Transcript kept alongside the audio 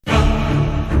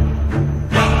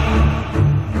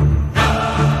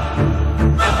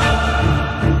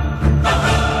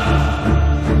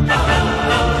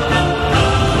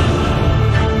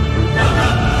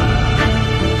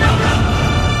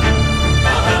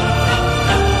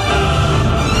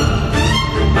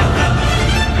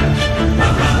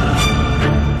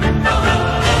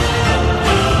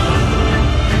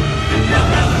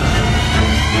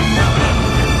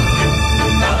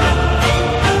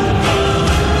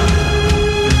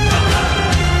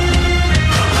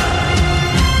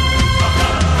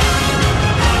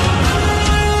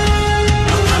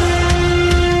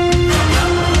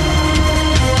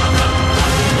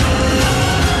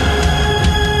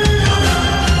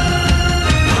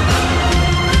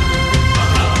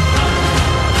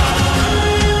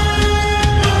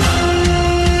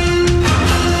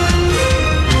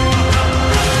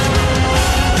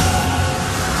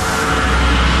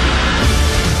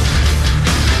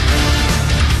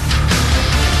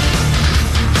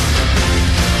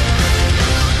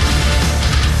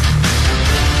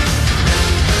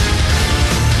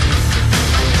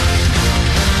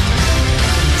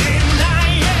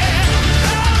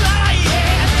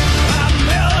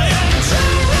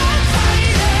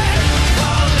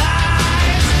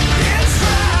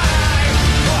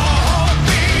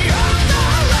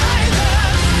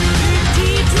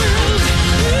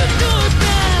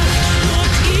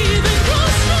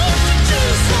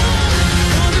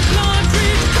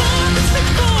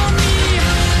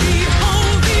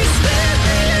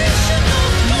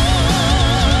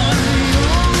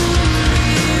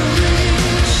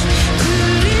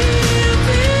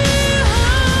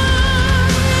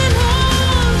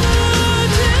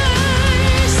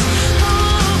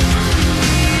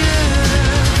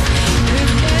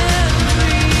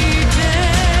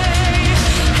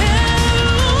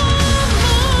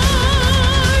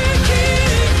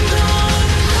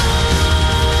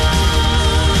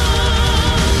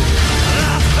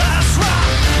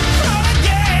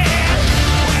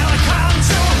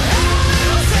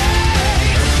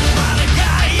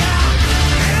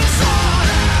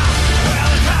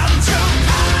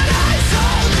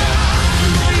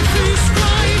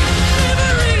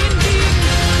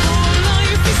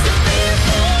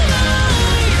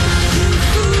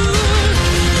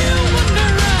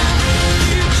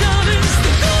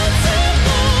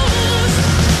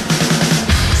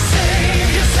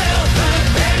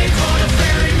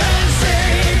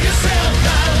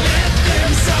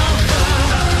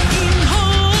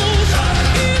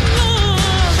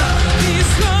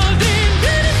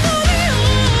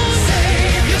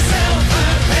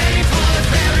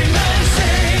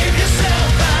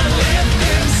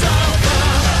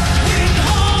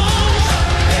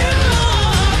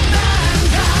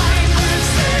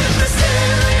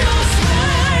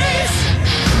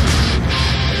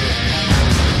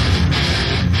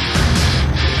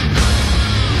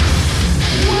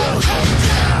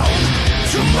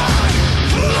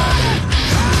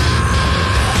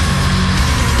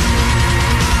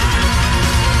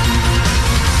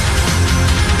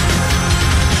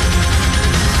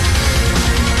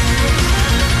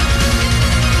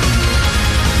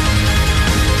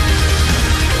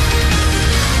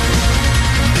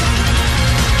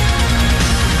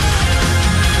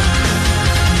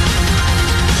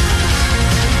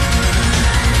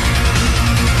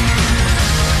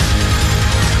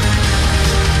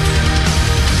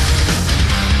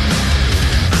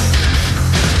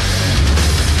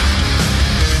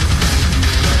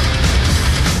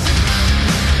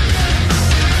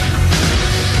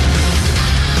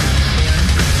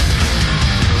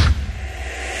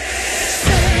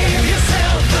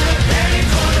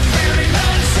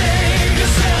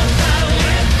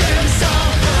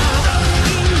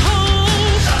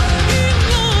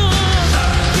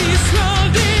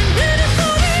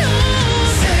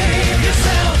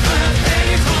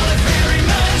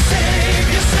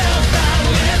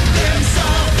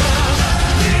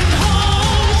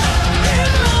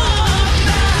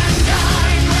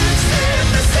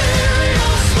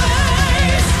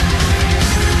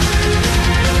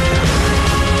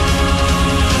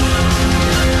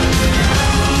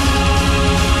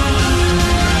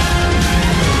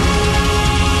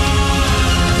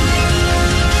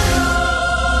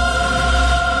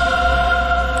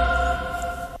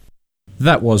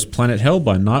That was Planet Hell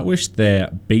by Nightwish, their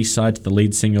B-side to the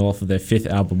lead single off of their 5th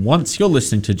album Once. You're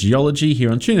listening to Geology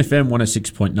here on Tune FM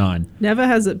 106.9. Never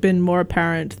has it been more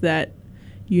apparent that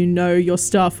you know your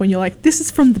stuff when you're like, this is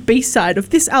from the B-side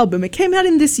of this album. It came out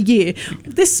in this year.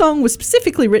 This song was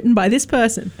specifically written by this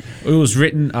person. It was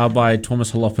written by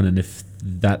Thomas Holopainen, if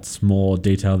that's more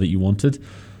detail that you wanted.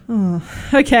 Oh,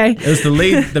 okay. It was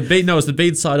it was the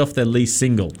B-side off their lead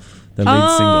single. Their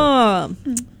lead single.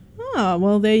 Oh,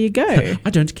 well, there you go. I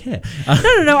don't care.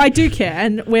 No, I do care,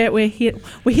 and we're here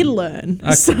to learn.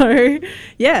 Okay. So,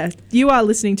 yeah, you are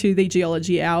listening to the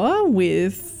Geology Hour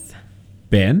with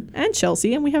Ben and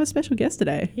Chelsea, and we have a special guest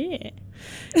today. Yeah.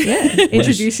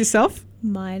 Introduce yourself.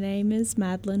 My name is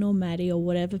Madlen or Maddie or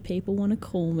whatever people want to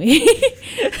call me.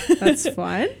 That's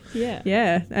fine.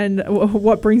 Yeah. And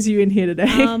what brings you in here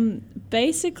today?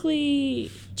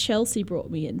 Basically, Chelsea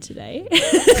brought me in today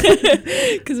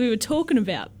because we were talking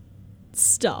about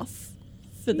stuff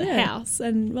for the house,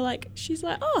 and she's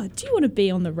like, oh, do you want to be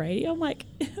on the radio? I'm like,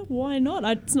 why not?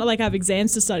 It's not like I have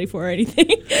exams to study for or anything.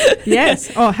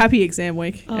 Yes. Oh, happy exam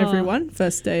week, everyone.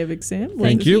 First day of exam week.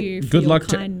 Thank you for Good your luck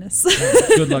kindness.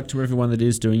 Good luck to everyone that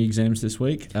is doing exams this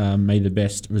week. May the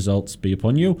best results be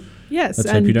upon you. Yes.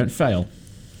 Let's hope you don't fail.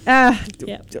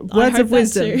 Words of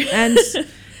wisdom. And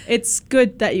it's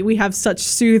good that we have such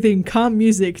soothing, calm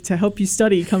music to help you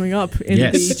study coming up in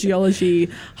the Geology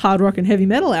hard rock and heavy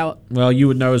metal hour. Well, you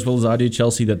would know as well as I do,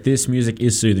 Chelsea, that this music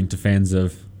is soothing to fans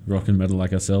of rock and metal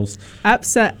like ourselves.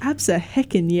 Absa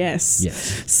heckin' yes.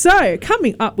 Yes. So,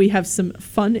 coming up, we have some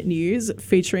fun news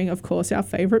featuring, of course, our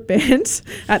favourite band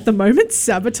at the moment,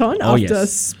 Sabaton, after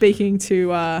speaking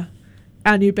to our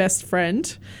new best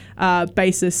friend,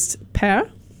 bassist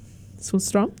Pär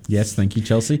Sundström. Yes, thank you,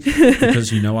 Chelsea,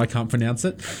 because you know I can't pronounce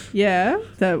it. Yeah,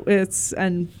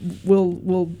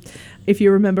 we'll if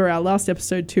you remember our last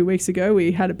episode 2 weeks ago,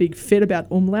 we had a big fit about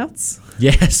umlauts.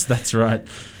 Yes, that's right.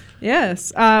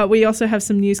 Yes. We also have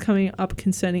some news coming up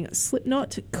concerning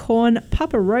Slipknot, Korn,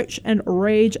 Papa Roach, and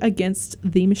Rage Against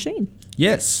the Machine.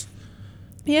 Yes.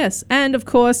 Yes, and of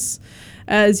course,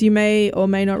 as you may or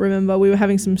may not remember, we were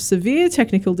having some severe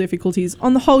technical difficulties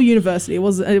on the whole university. It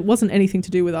wasn't anything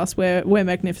to do with us. We're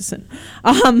magnificent.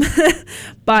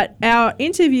 But our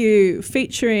interview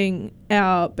featuring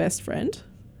our best friend,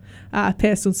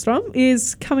 Pär Sundström,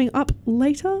 is coming up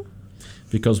later.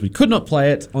 Because we could not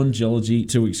play it on Geology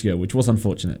 2 weeks ago, which was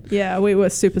unfortunate. Yeah, we were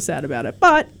super sad about it.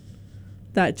 But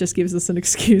that just gives us an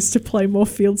excuse to play more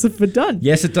Fields of Verdun.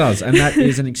 Yes, it does. And that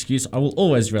is an excuse I will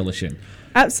always relish in.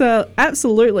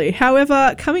 Absolutely.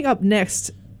 However, coming up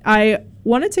next, I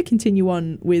wanted to continue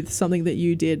on with something that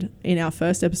you did in our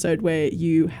first episode where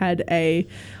you had a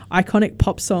iconic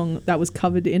pop song that was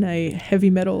covered in a heavy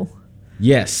metal.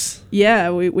 Yes.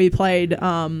 Yeah, we played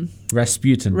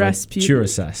Rasputin by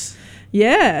Churasas.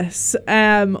 Yes,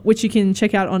 which you can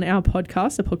check out on our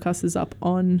podcast. The podcast is up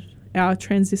on our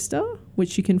Transistor,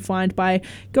 which you can find by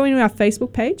going to our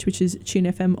Facebook page, which is Tune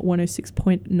FM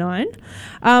 106.9.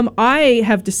 I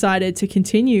have decided to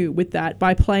continue with that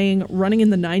by playing Running in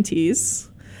the 90s,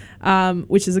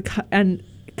 which is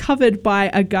covered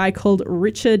by a guy called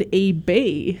Richard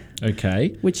E.B.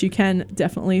 Okay. Which you can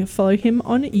definitely follow him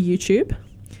on YouTube.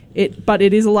 But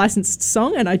it is a licensed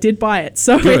song, and I did buy it.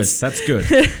 So good. That's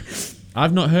good.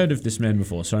 I've not heard of this man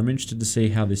before, so I'm interested to see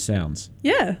how this sounds.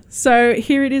 Yeah. So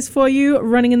here it is for you,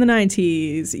 Running in the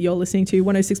 90s. You're listening to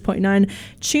 106.9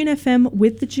 Tune FM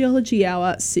with the Geology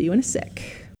Hour. See you in a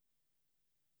sec.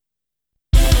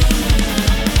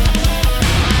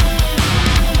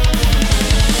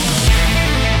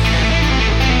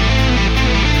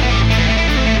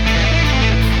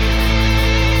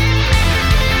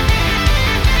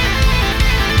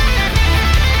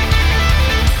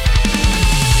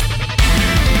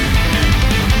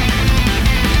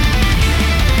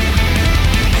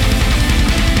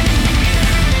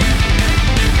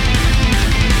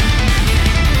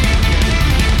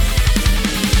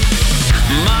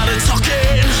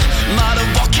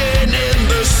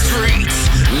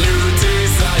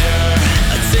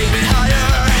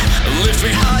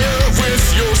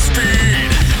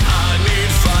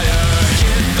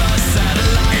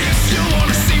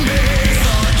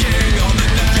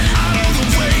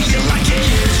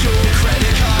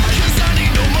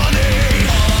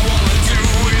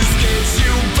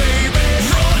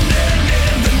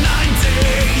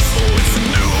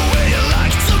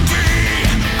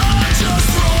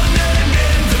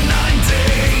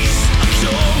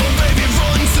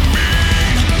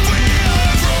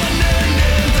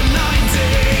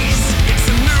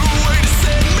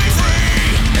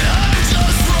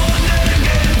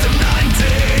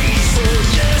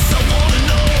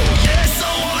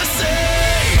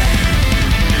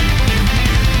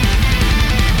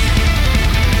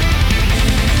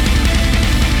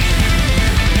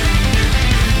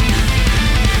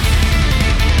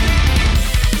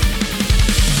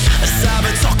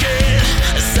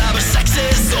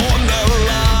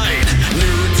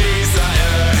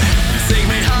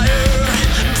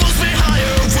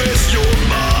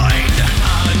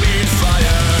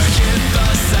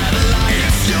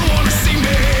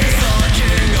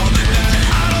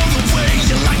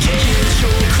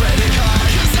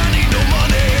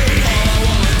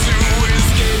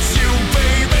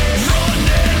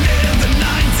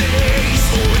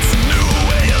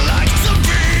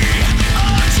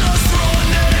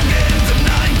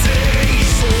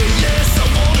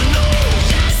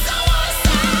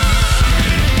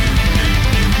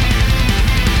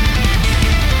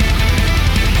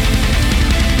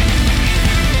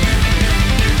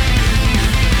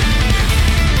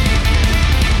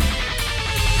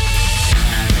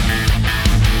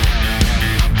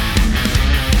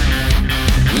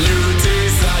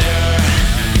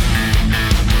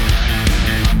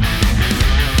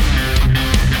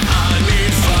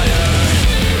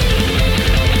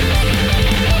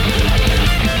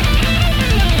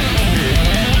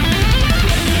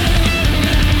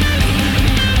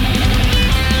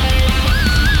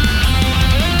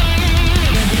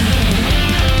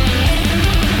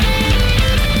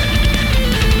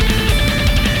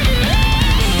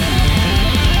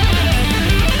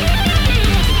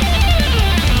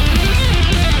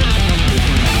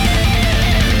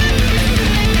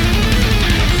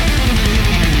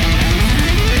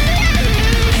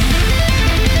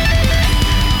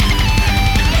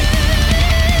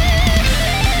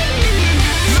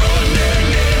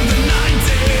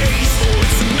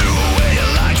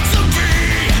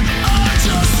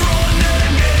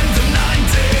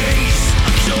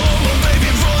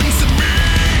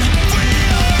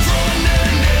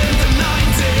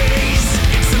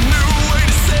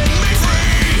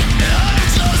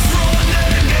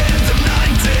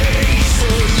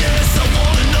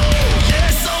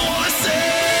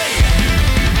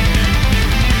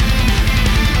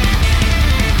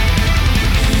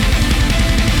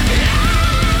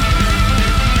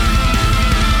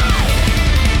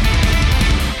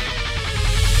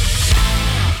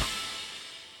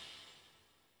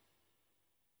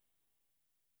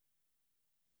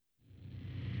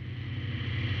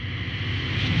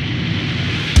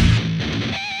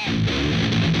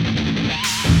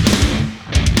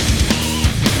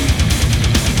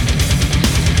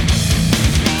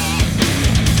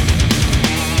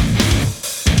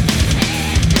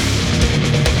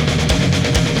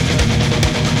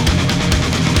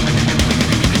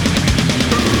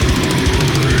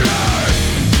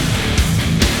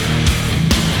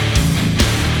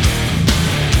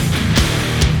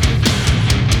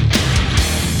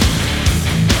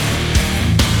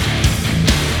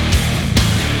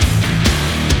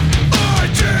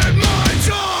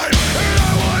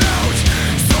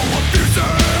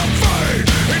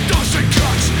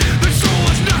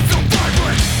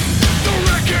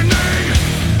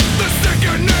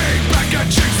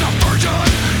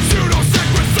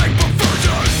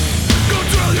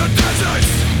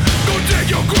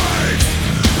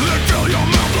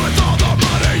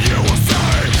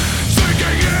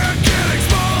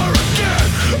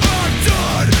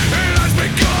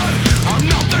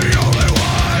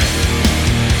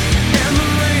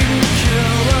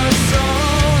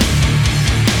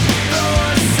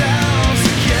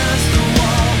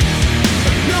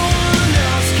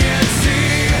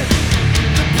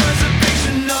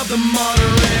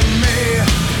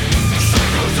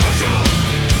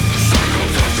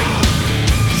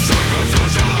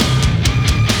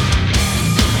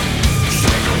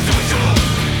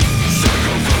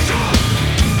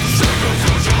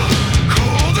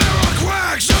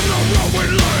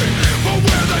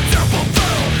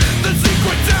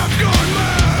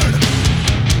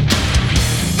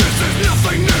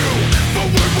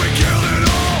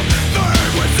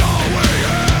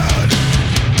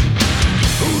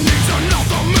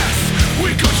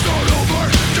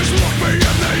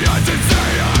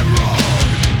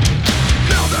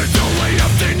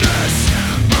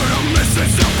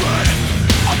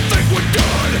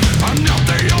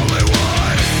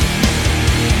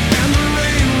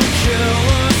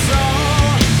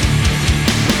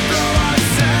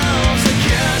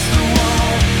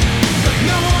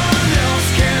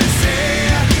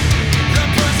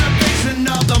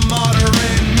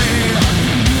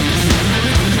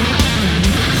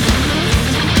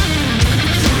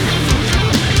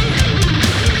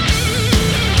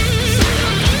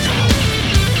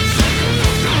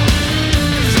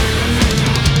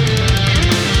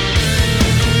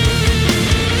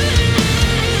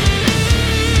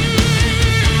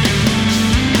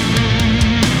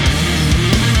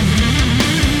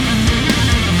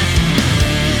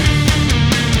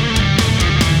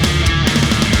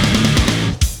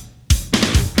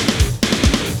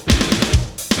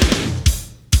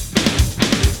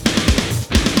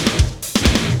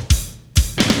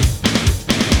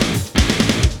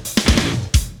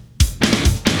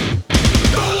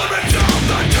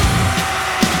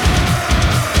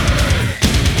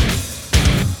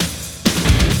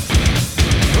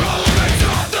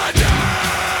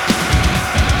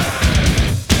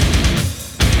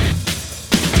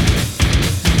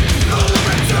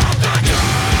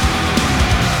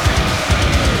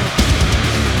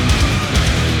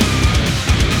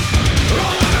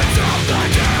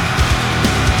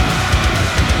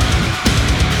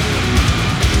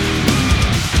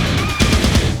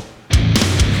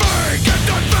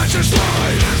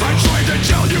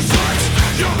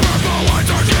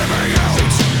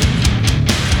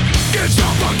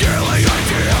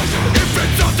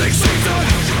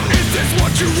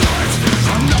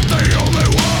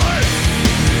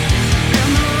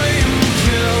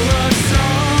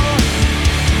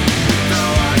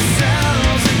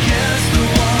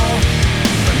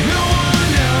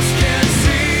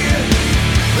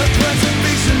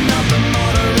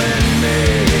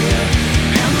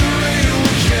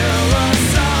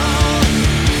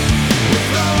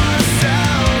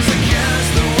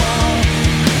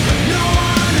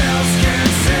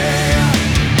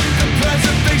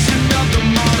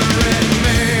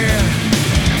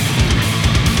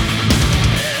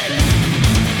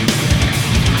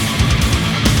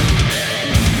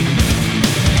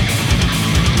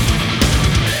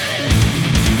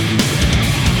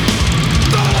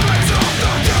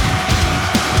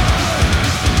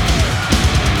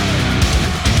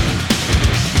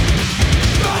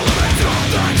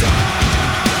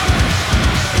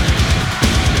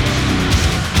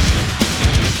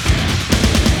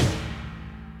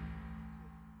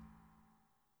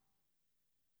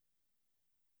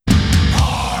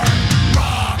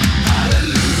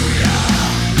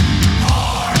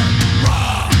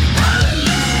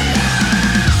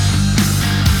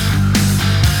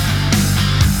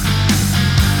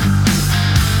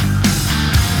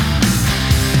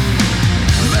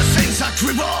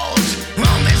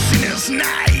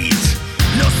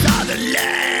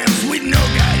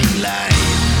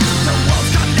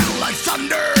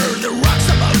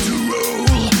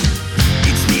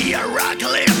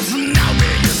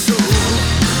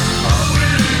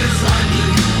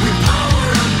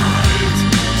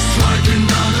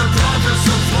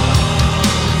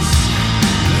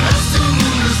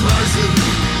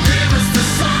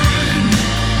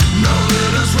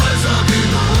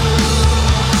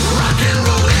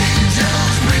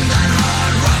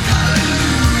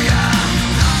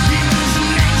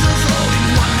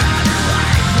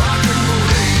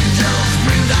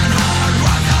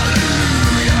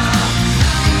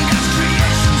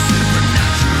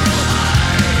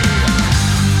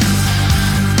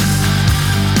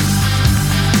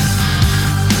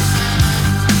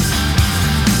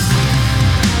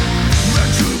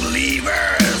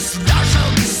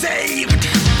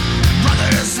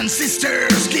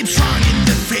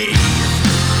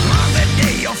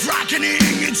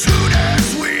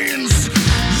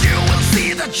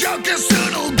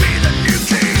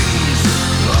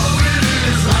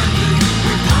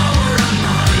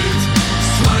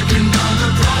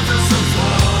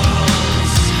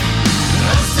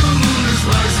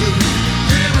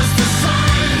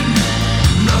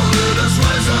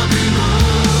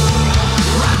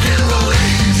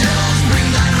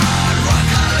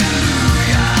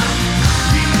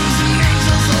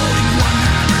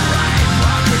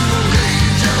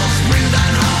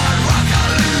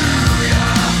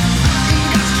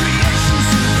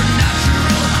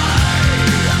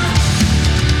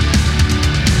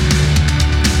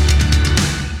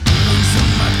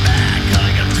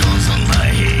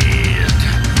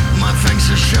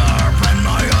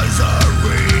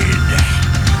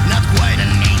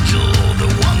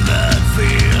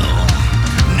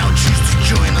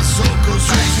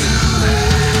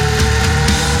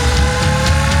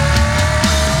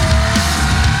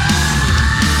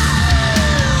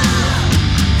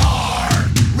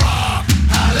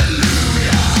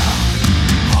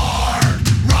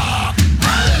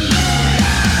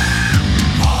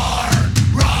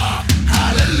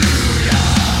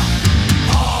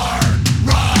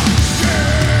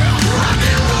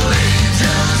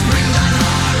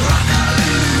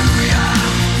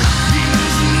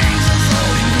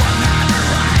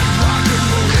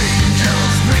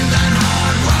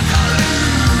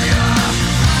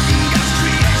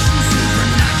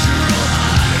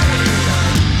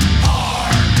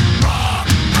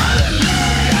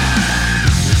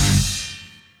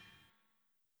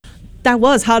 That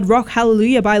was Hard Rock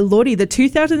Hallelujah by Lordi, the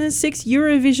 2006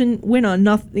 Eurovision winner.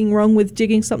 Nothing wrong with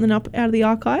digging something up out of the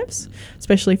archives,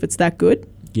 especially if it's that good.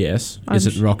 Yes. Is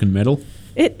it rock and metal?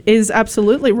 It is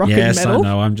absolutely rock and metal. Yes, I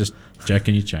know. I'm just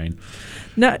jerking your chain.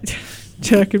 No,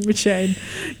 jerking my chain.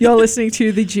 You're listening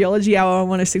to the Geology Hour on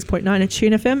 106.9 at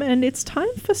Tune FM, and it's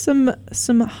time for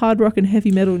some hard rock and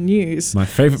heavy metal news. My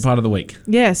favourite part of the week.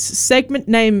 Yes, segment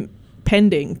name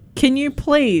pending. Can you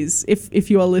please,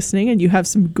 if you are listening and you have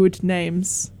some good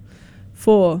names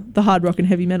for the hard rock and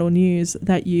heavy metal news,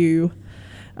 that you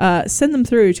send them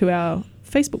through to our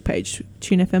Facebook page,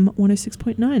 Tune FM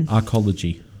 106.9.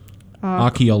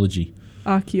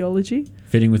 Archaeology.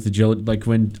 Fitting with the like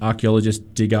when archaeologists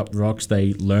dig up rocks,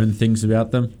 they learn things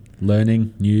about them,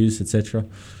 learning, news, etc.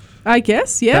 I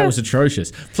guess, yeah. That was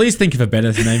atrocious. Please think of a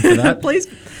better name for that. please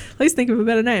think of a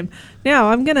better name. Now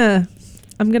I'm gonna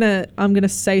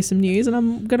say some news, and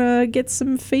I'm gonna get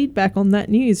some feedback on that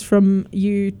news from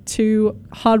you two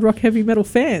hard rock heavy metal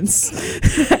fans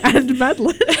and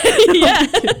Madlen. Yeah,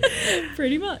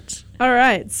 pretty much. All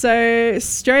right, so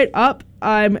straight up,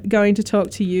 I'm going to talk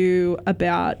to you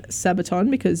about Sabaton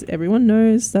because everyone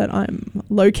knows that I'm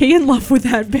low-key in love with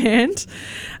that band.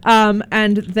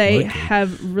 And they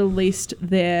have released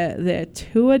their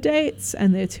tour dates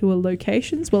and their tour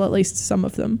locations. Well, at least some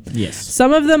of them. Yes.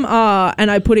 Some of them are,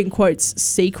 and I put in quotes,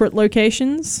 secret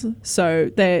locations. So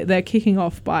they're kicking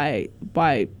off by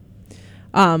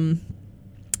playing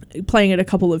at a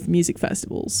couple of music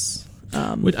festivals.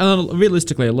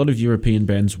 Realistically, a lot of European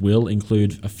bands will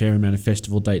include a fair amount of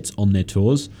festival dates on their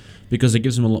tours because it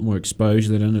gives them a lot more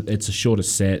exposure. It's a shorter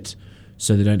set,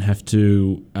 so they don't have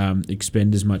to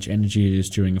expend as much energy as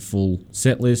during a full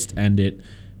set list, and it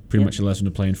pretty much allows them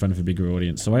to play in front of a bigger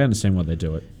audience. So I understand why they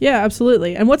do it. Yeah,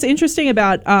 absolutely. And what's interesting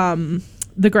about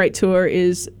the Great Tour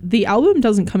is the album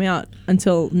doesn't come out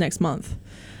until next month,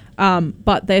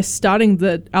 but they're starting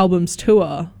the album's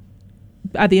tour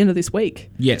at the end of this week.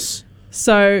 Yes.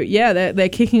 So, yeah, they're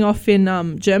kicking off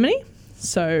in Germany.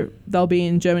 So they'll be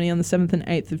in Germany on the 7th and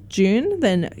 8th of June,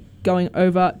 then going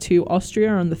over to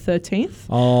Austria on the 13th.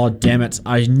 Oh, damn it.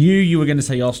 I knew you were going to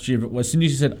say Austria, but as soon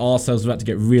as you said Austria, I was about to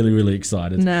get really, really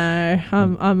excited. No,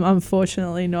 I'm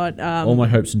unfortunately not. All my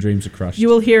hopes and dreams are crushed. You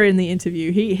will hear in the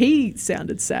interview, he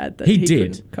sounded sad that he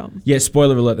did. couldn't come. Yeah,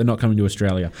 spoiler alert, they're not coming to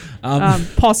Australia.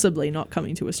 Possibly not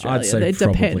coming to Australia. I'd say it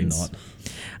probably depends.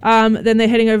 not. Then they're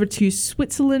heading over to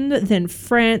Switzerland, then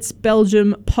France,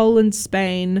 Belgium, Poland,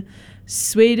 Spain,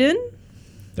 Sweden.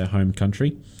 Their home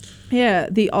country. Yeah,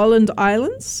 the Åland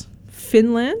Islands,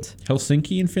 Finland.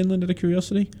 Helsinki in Finland, out of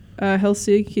curiosity?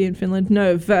 Helsinki in Finland.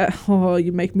 No,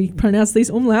 you make me pronounce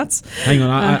these umlauts. Hang on,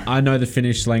 I know the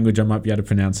Finnish language. I might be able to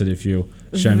pronounce it if you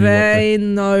show me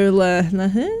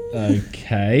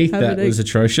Okay, that was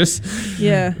atrocious.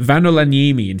 Yeah.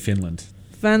 Vanolaniemi in Finland.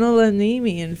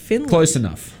 Vanolaniemi in Finland. Close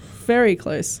enough. Very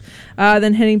close.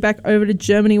 Then heading back over to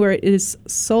Germany where it is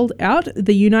sold out.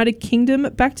 The United Kingdom,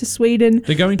 back to Sweden.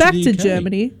 They're going back to to the UK.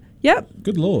 Germany. Yep.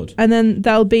 Good Lord. And then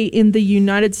they'll be in the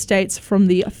United States from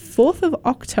the 4th of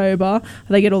October.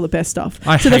 They get all the best stuff.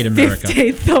 I hate America. To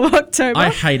the 15th of October. I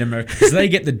hate America because they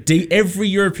get every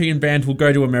European band will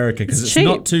go to America because it's cheap.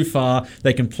 not too far.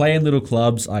 They can play in little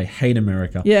clubs. I hate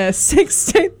America. Yeah,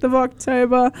 16th of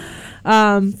October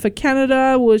for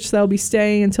Canada, which they'll be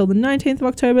staying until the 19th of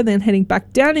October, then heading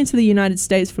back down into the United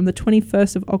States from the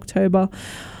 21st of October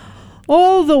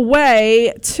all the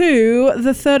way to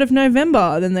the 3rd of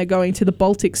November. Then they're going to the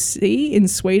Baltic Sea in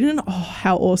Sweden. Oh,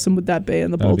 how awesome would that be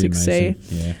in the Baltic Sea?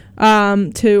 Yeah.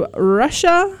 To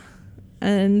Russia,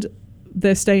 and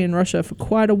they're staying in Russia for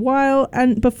quite a while,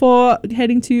 and before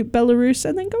heading to Belarus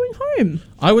and then going home.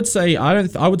 I would say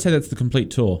that's the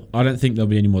complete tour. I don't think there'll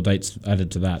be any more dates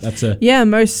added to that.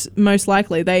 Most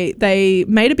likely. They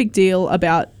made a big deal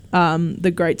about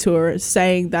the Great Tour,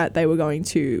 saying that they were going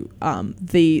to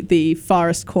the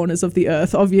farthest corners of the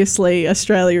earth. Obviously,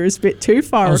 Australia is a bit too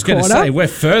far. I was going to say we're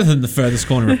further than the furthest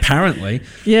corner, apparently.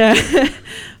 Yeah.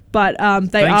 But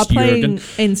they Thanks, are playing Jurgen.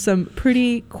 in some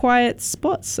pretty quiet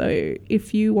spots. So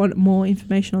if you want more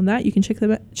information on that, you can check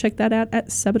that out at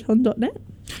sabaton.net.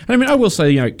 I mean, I will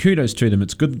say, kudos to them.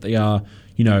 It's good that they are,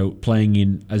 playing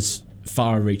in as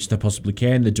far a reach as they possibly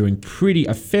can. They're doing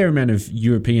a fair amount of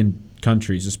European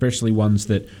countries, especially ones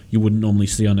that you wouldn't normally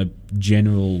see on a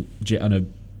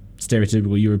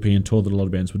stereotypical European tour that a lot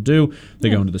of bands would do.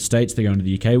 They're going to the States, they're going to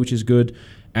the UK, which is good,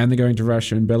 and they're going to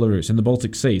Russia and Belarus and the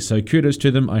Baltic Sea. So kudos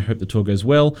to them. I hope the tour goes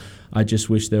well. I just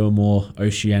wish there were more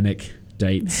oceanic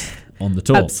dates on the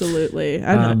tour. Absolutely.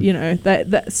 And that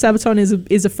Sabaton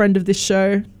is a friend of this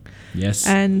show. Yes.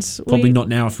 And probably not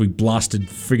now if we blasted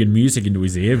friggin' music into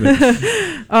his ear. But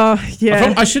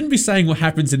yeah. I shouldn't be saying what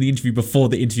happens in the interview before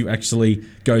the interview actually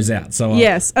goes out. So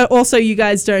yes. Also, you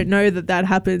guys don't know that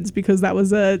happens because that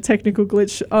was a technical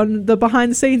glitch on the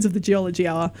behind the scenes of the Geology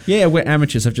Hour. Yeah, we're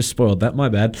amateurs. I've just spoiled that. My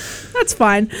bad. That's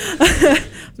fine.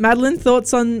 Madlen,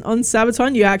 thoughts on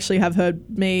Sabaton? You actually have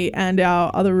heard me and our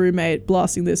other roommate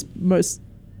blasting this most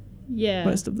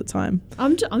of the time.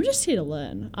 I'm just here to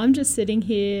learn. I'm just sitting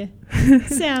here.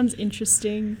 Sounds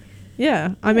interesting.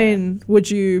 Yeah. I mean, would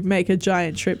you make a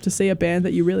giant trip to see a band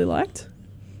that you really liked?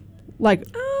 Like,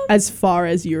 as far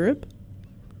as Europe?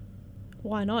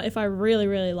 Why not? If I really,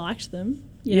 really liked them.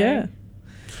 Yeah.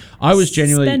 I was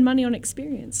genuinely... Spend money on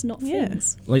experience, not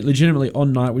things. Like, legitimately,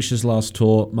 on Nightwish's last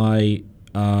tour, my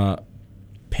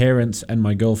parents and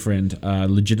my girlfriend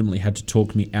legitimately had to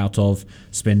talk me out of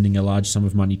spending a large sum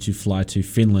of money to fly to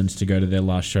Finland to go to their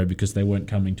last show because they weren't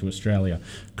coming to Australia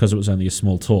because it was only a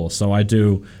small tour. So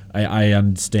I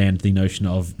understand the notion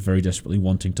of very desperately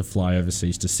wanting to fly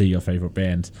overseas to see your favourite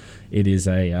band. It is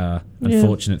a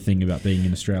unfortunate thing about being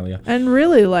in Australia. And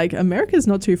really, like, America's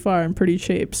not too far and pretty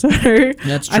cheap. So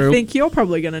that's true. I think you're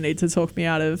probably going to need to talk me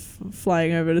out of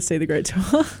flying over to see the Great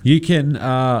Tour. You can,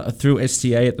 through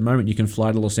STA at the moment, you can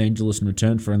fly to Los Angeles and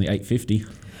return for only $850.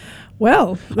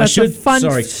 Well, that's a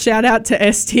fun shout out to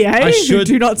STA, who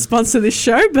do not sponsor this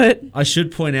show, but I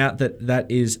should point out that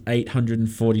is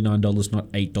 $849,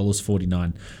 not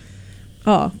 $8.49.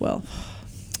 Oh, well,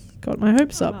 got my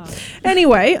hopes up.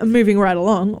 Anyway, moving right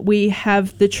along, we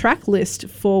have the track list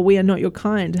for We Are Not Your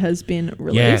Kind has been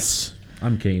released. Yes,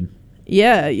 I'm keen.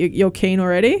 Yeah, you're keen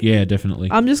already? Yeah, definitely.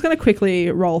 I'm just going to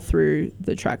quickly roll through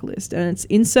the track list. And it's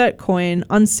Insert Coin,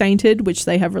 Unsainted, which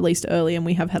they have released early and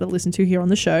we have had a listen to here on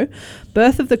the show.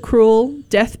 Birth of the Cruel,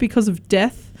 Death Because of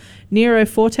Death, Nero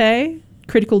Forte,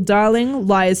 Critical Darling,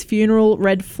 Liar's Funeral,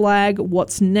 Red Flag,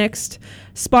 What's Next,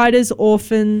 Spiders,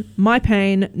 Orphan, My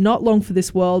Pain, Not Long for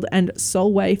This World, and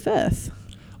Solway Firth.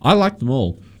 I like them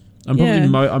all. I'm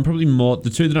probably more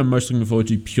the two that I'm most looking forward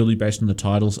to purely based on the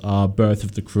titles are Birth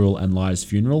of the Cruel and Liar's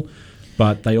Funeral,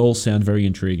 but they all sound very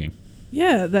intriguing.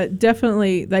 Yeah, they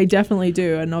definitely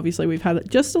do, and obviously we've had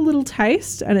just a little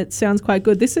taste, and it sounds quite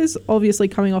good. This is obviously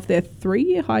coming off their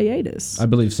 3-year hiatus. I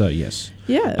believe so, yes.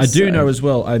 Yeah, I do know as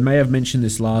well. I may have mentioned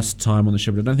this last time on the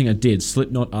show, but I don't think I did.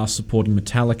 Slipknot are supporting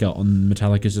Metallica on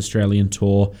Metallica's Australian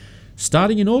tour,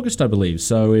 starting in August, I believe.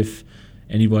 So if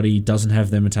anybody doesn't have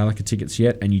their Metallica tickets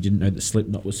yet and you didn't know that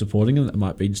Slipknot was supporting them, that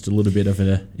might be just a little bit of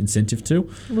an incentive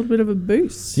too. A little bit of a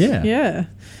boost. Yeah. Yeah.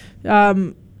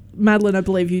 Madlen, I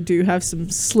believe you do have some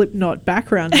Slipknot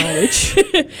background knowledge.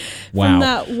 Wow. From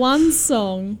that one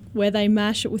song where they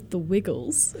mash it with the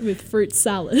Wiggles with fruit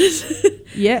salad.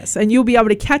 Yes, and you'll be able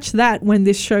to catch that when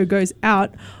this show goes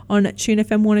out on Tune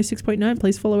FM 106.9.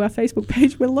 Please follow our Facebook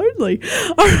page. We're lonely.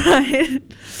 All right.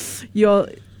 You're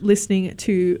listening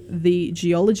to the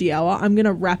Geology Hour. I'm going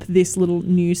to wrap this little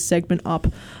news segment up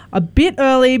a bit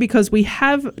early because we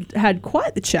have had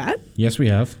quite the chat. Yes, we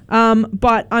have.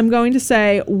 But I'm going to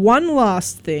say one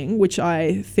last thing, which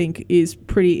I think is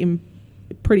pretty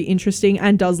interesting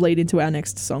and does lead into our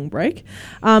next song break.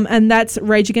 And that's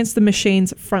Rage Against the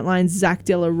Machine's frontline Zach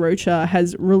De La Rocha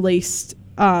has released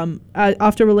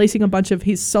after releasing a bunch of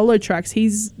his solo tracks,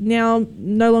 he's now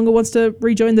no longer wants to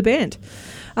rejoin the band.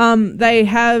 They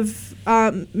have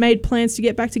made plans to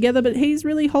get back together, but he's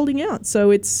really holding out. So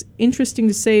it's interesting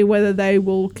to see whether they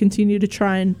will continue to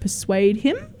try and persuade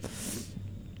him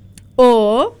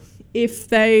or if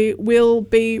they will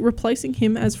be replacing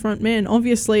him as frontman.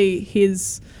 Obviously,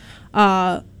 his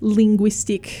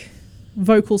linguistic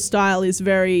vocal style is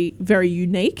very, very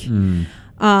unique.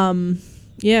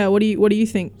 Yeah, what do you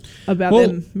think about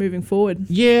them moving forward?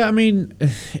 Yeah, I mean,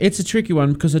 it's a tricky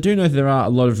one because I do know there are a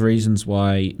lot of reasons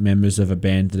why members of a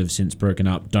band that have since broken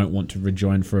up don't want to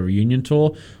rejoin for a reunion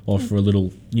tour or for a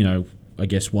little, I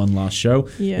guess one last show.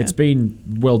 Yeah. It's been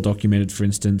well documented, for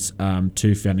instance,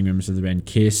 2 founding members of the band,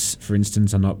 Kiss, for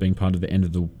instance, are not being part of the end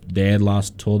of their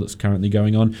last tour that's currently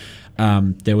going on.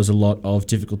 There was a lot of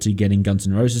difficulty getting Guns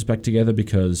N' Roses back together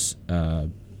because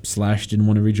Slash didn't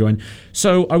want to rejoin.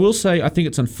 So I will say I think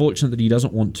it's unfortunate that he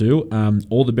doesn't want to.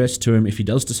 All the best to him if he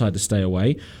does decide to stay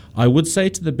away. I would say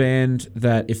to the band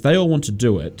that if they all want to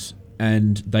do it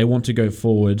and they want to go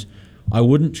forward, I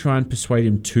wouldn't try and persuade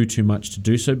him too much to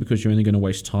do so because you're only going to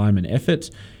waste time and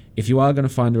effort. If you are going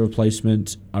to find a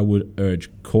replacement, I would urge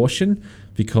caution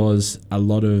because a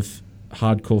lot of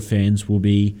hardcore fans will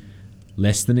be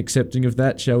less than accepting of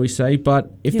that, shall we say? But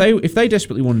if they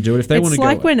desperately want to do it, if they want to go,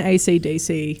 it's like when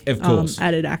AC/DC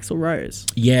added Axl Rose.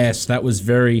 Yes, that was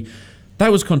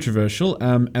controversial,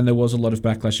 and there was a lot of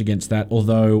backlash against that.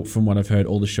 Although, from what I've heard,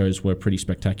 all the shows were pretty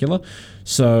spectacular.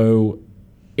 So,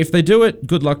 if they do it,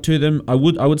 good luck to them. I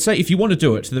would say if you want to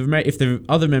do it, if the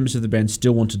other members of the band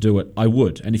still want to do it, I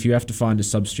would. And if you have to find a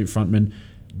substitute frontman,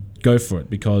 go for it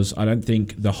because I don't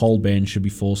think the whole band should be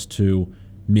forced to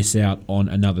miss out on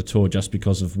another tour just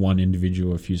because of one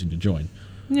individual refusing to join.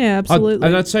 Yeah,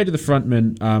 absolutely. I'd say to the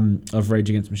frontman of Rage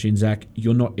Against the Machine, Zach,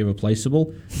 you're not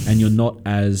irreplaceable, and you're not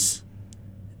as.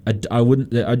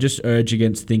 I just urge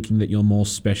against thinking that you're more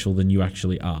special than you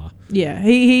actually are. Yeah,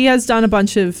 he has done a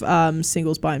bunch of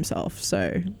singles by himself,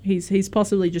 so he's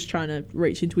possibly just trying to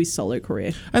reach into his solo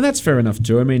career. And that's fair enough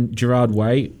too. I mean, Gerard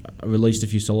Way released a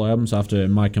few solo albums after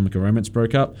My Chemical Romance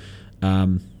broke up.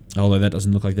 Although that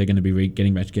doesn't look like they're going to be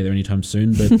getting back together anytime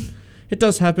soon, but it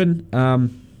does happen.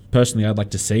 personally, I'd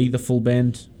like to see the full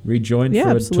band rejoin for a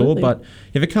absolutely. tour, but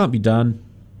if it can't be done,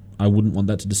 I wouldn't want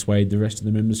that to dissuade the rest of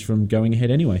the members from going ahead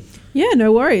anyway. Yeah,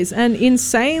 no worries. And in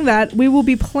saying that, we will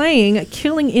be playing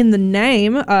Killing in the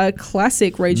Name, a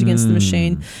classic Rage Against the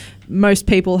Machine. Most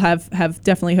people have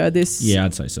definitely heard this. Yeah,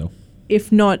 I'd say so.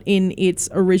 If not in its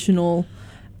original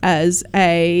as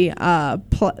a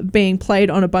being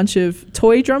played on a bunch of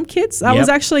toy drum kits. That was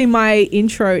actually my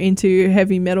intro into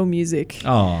heavy metal music.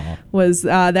 Oh, Was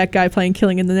that guy playing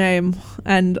Killing in the Name,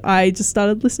 and I just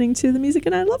started listening to the music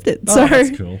and I loved it. oh,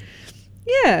 that's cool.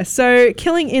 Yeah, so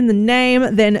Killing in the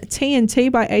Name, then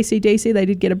TNT by AC/DC. They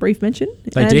did get a brief mention.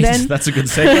 They did. That's a good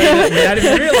segue without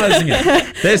even realising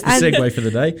it. There's the segue for the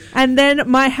day. And then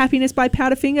My Happiness by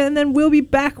Powderfinger, and then we'll be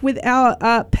back with our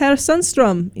Pär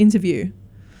Sundström interview.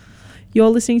 You're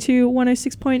listening to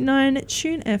 106.9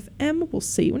 Tune FM. We'll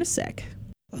see you in a sec.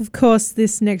 Of course,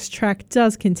 this next track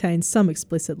does contain some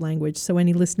explicit language, so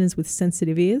any listeners with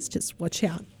sensitive ears, just watch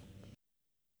out.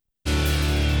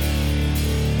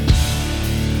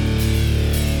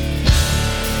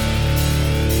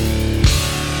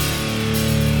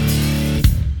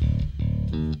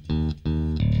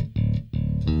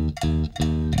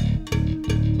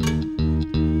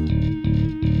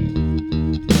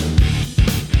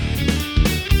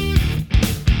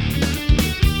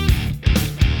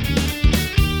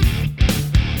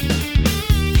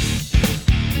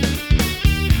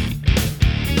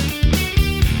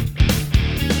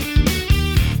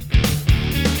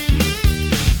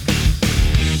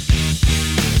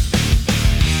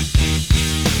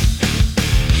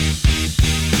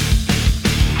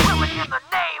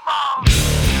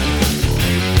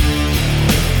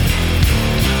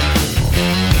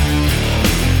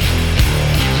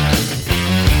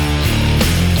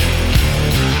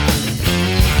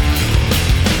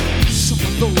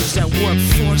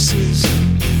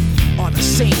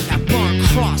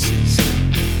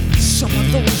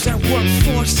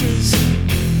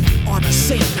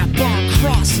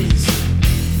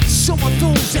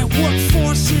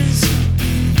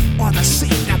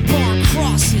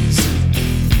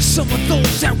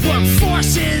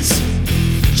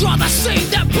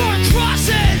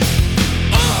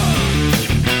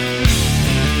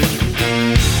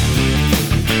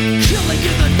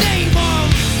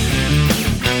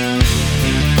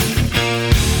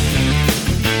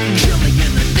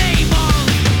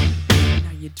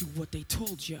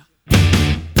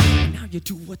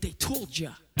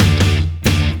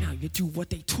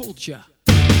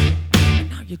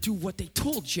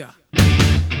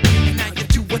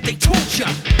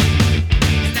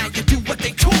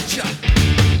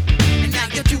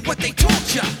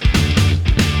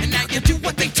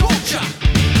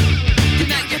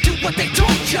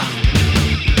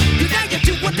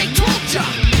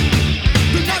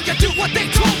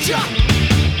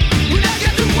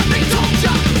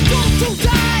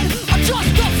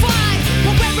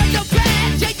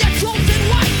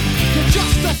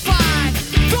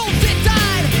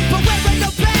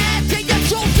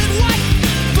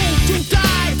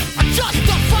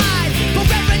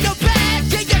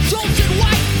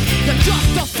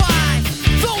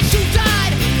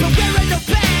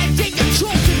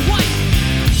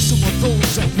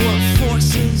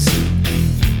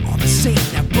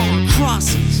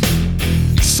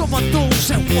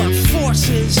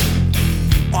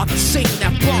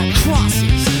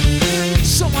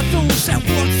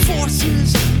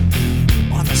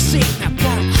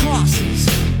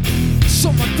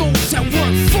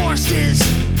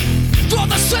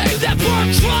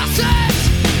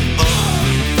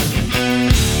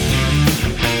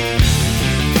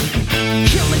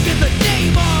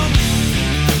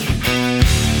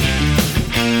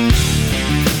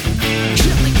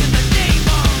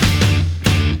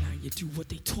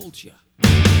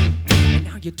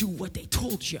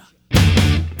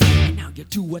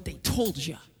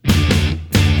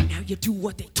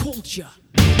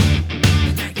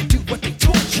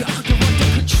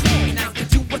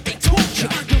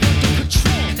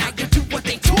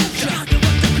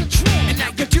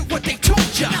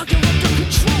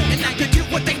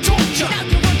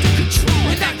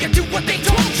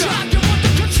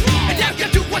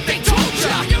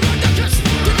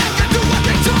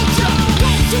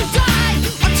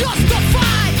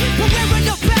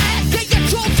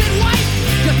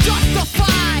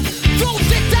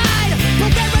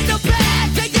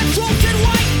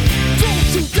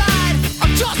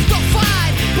 Justified.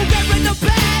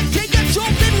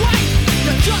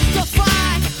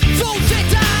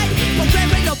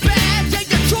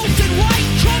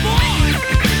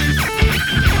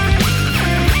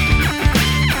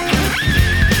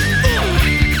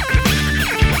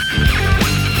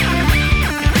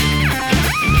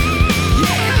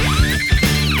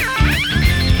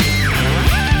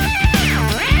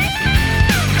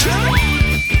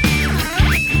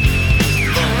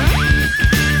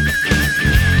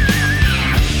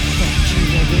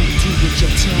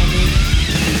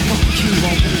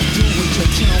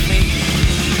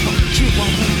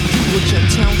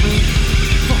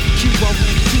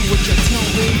 tell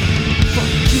me.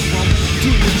 Fuck you, I won't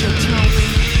do what you tell me.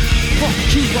 Fuck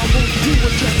you, I won't do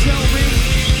what you tell me.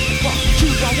 Fuck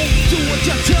you, I won't do what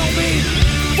you tell me.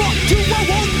 Fuck you, I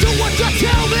won't do what you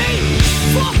tell me.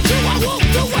 Fuck you, I won't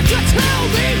do what you tell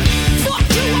me. Fuck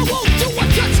you, I won't do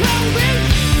what you tell me.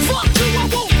 Fuck you,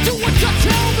 I won't do what you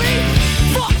tell me.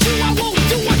 Fuck you, I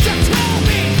won't do what you tell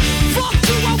me. Fuck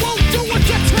you, I won't do what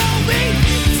you tell me.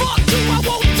 Fuck you, I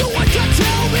won't do what you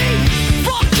tell me.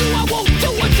 Fuck you, I won't do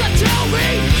what you tell me.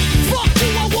 Fuck you,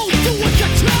 I won't do what you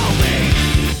tell me.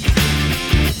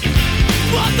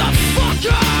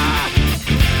 Motherfucker!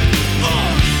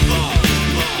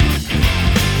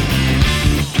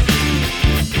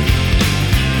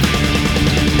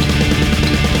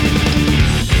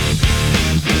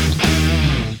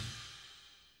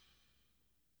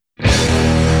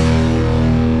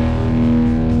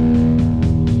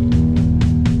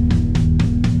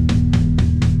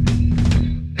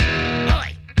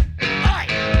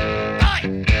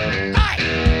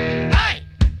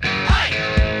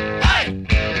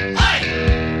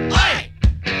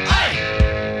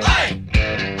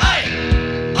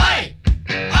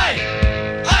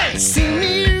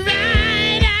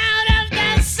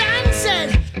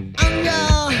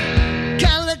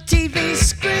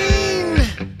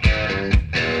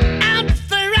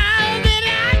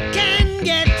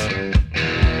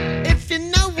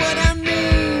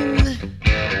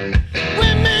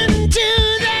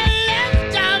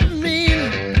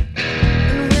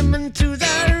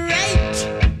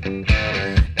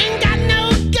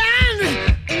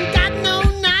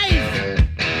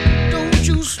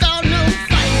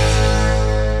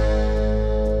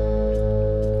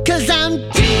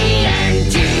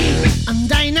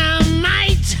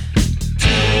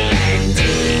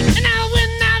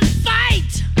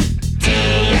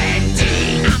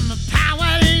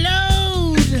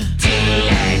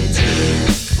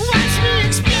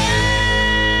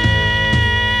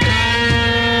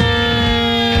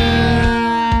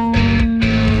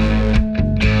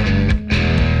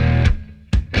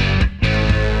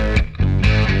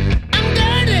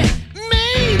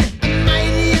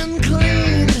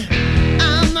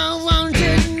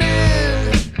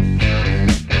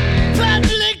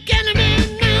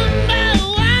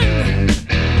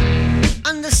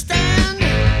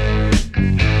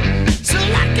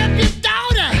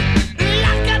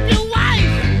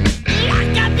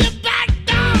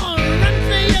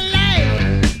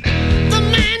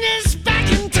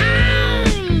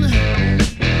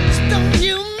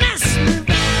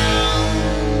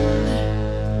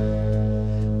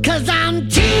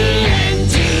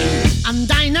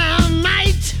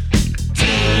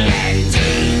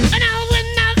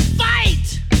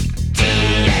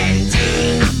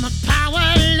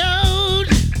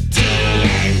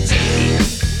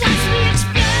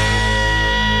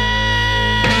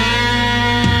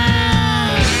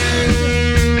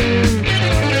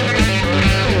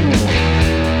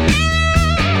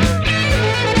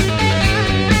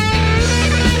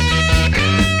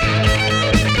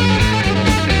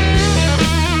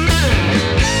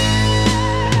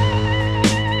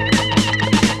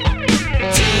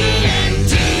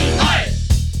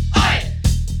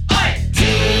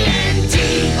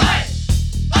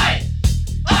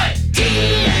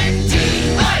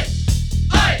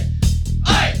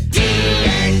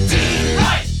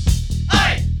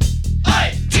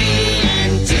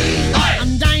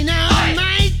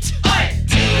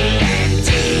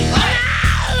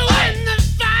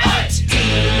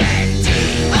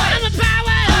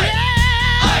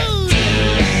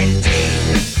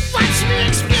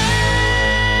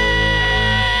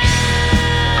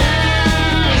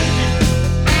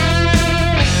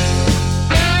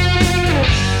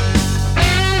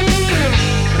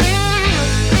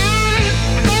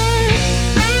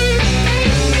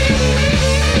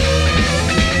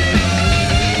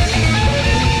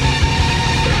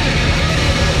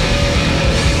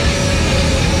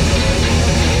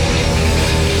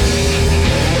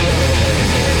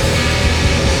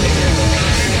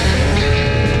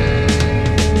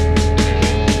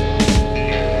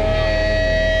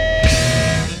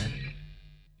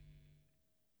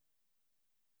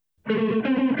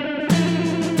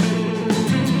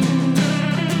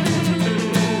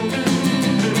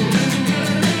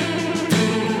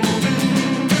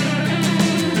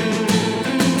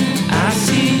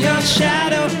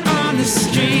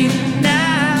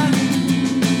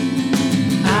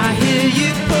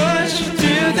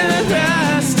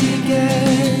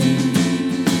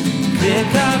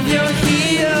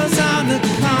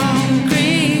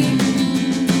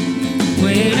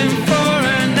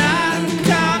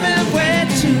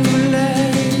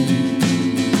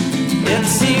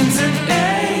 seems an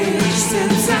age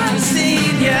since I've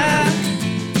seen ya.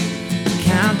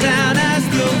 Countdown as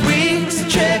the weeks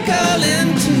trickle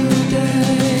into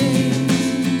days.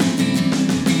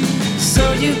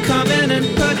 So you come in and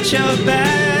put your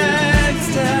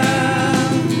bags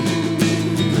down.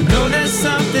 I know there's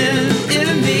something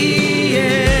in the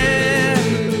air.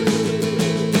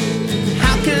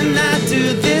 How can I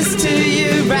do this to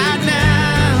you right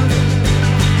now?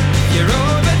 You're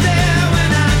over there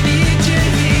when I need you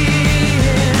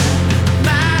here.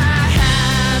 My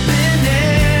happiness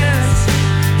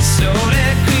slowly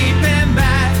creeping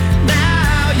back.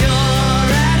 Now you're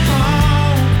at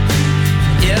home.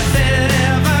 If it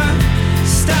ever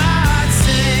starts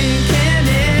sinking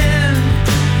in,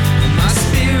 it must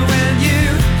be when you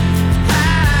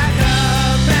pack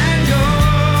up and go.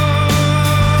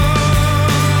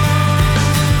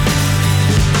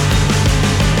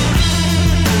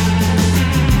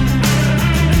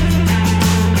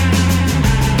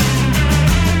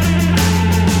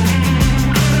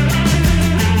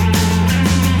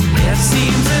 It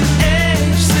seems an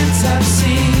age since I've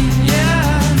seen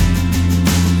ya.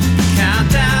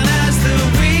 Countdown as the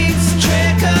weeks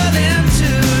trickle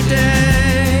into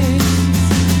days.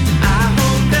 I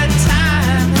hope that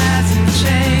time hasn't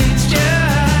changed ya.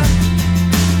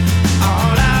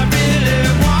 All I really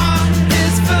want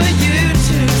is for you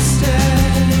to stay.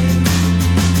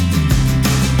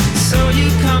 So you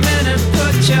come in and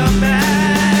put your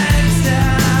bags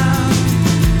down.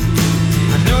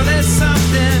 I know there's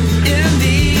something in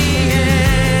the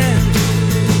air.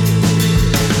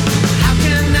 How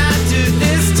can I do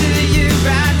this to you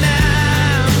right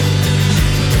now?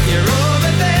 You're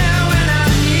over there when I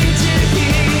need you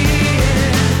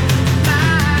here.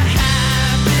 My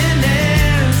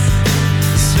happiness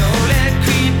slowly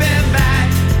creeping back.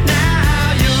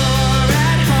 Now you're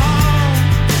at home.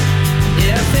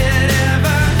 If it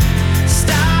ever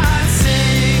starts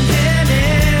sinking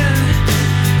in,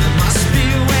 it must be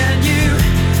when you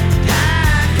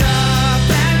pack up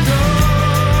and go.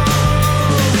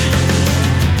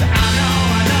 I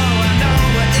know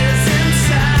what is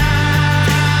inside.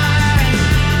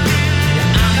 Yeah,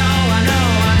 I know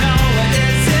what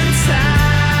is inside.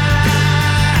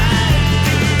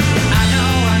 I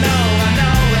know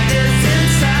what is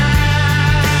inside.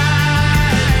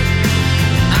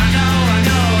 I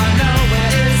know what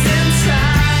is inside.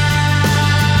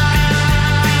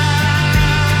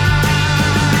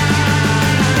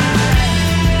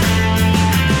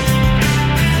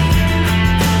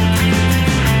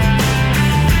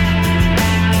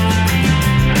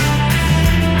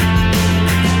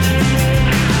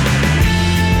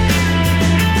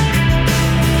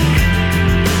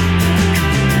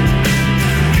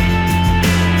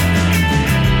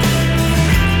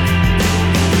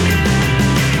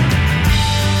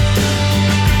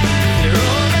 You're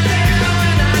over there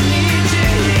when I need you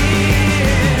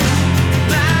here.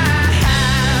 My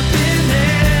happiness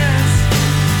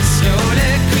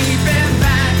slowly creeping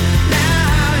back.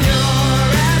 Now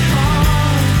you're at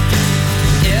home.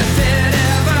 If it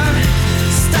ever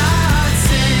starts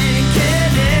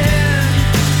sinking in,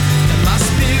 it must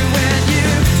be when you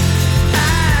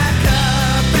pack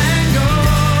up and go.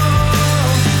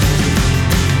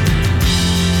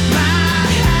 My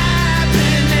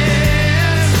happiness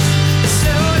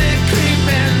slowly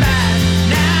creeping back.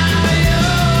 Now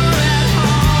you're at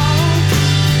home.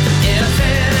 If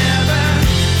it ever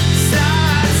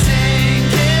starts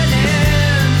sinking in,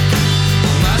 it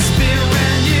must be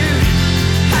when you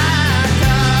pack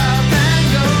up and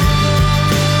go.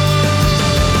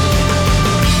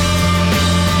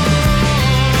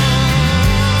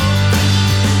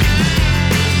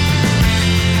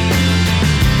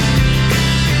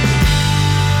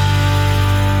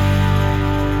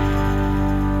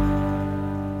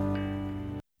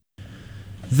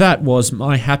 That was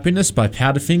My Happiness by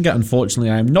Powderfinger.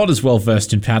 Unfortunately, I am not as well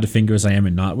versed in Powderfinger as I am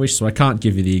in Nightwish, so I can't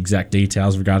give you the exact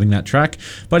details regarding that track,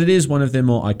 but it is one of their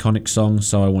more iconic songs,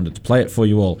 so I wanted to play it for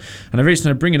you all. And the reason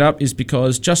I bring it up is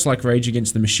because, just like Rage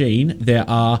Against the Machine, there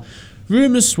are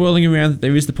rumours swirling around that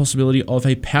there is the possibility of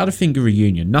a Powderfinger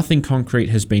reunion. Nothing concrete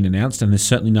has been announced, and there's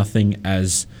certainly nothing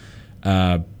as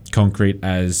concrete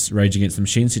as Rage Against the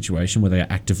Machine situation where they are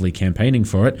actively campaigning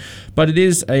for it, but it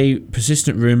is a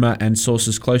persistent rumour, and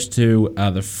sources close to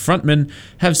the frontman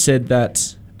have said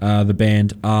that the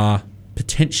band are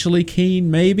potentially keen,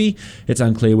 maybe. It's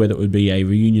unclear whether it would be a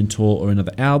reunion tour or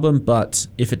another album, but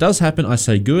if it does happen, I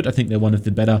say good. I think they're one of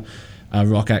the better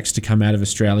rock acts to come out of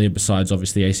Australia besides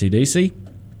obviously AC/DC.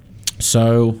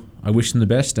 So I wish them the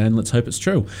best, and let's hope it's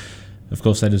true. Of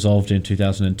course, they dissolved in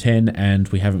 2010, and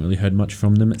we haven't really heard much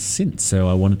from them since, so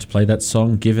I wanted to play that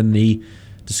song given the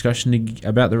discussion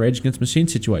about the Rage Against the Machine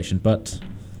situation. But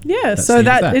Yeah, that's so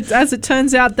the end of it's, as it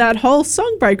turns out, that whole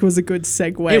song break was a good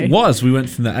segue. it was. We went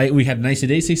from we had an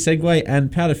AC/DC segue,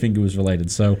 and Powderfinger was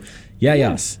related. So,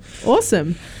 yes.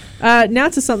 Awesome. Now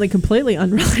to something completely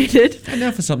unrelated. And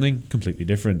now for something completely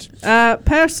different.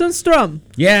 Pär Sundström,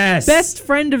 Yes. best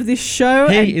friend of this show.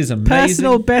 He and is amazing.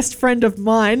 Personal best friend of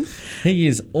mine. He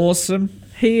is awesome.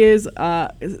 He is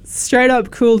straight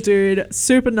up cool dude,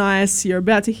 super nice. You're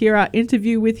about to hear our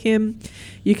interview with him.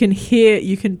 You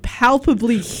can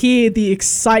palpably hear the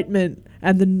excitement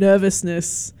and the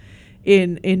nervousness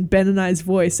in Ben and I's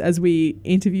voice as we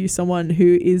interview someone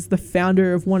who is the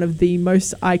founder of one of the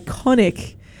most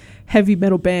iconic heavy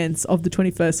metal bands of the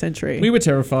 21st century. We were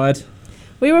terrified.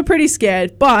 We were pretty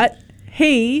scared, but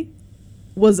he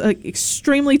was an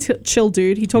extremely chill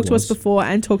dude. He talked to us before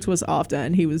and talked to us after,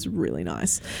 and he was really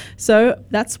nice. So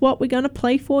that's what we're going to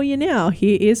play for you now.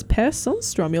 Here is Pär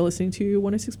Sundström. You're listening to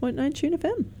 106.9 Tune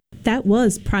FM. That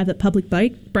was Private Public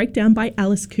Breakdown by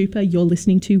Alice Cooper. You're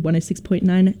listening to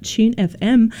 106.9 Tune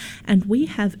FM, and we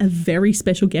have a very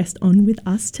special guest on with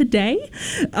us today.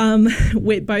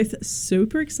 We're both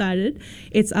super excited.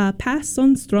 It's Pär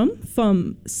Sundström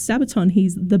from Sabaton.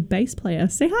 He's the bass player.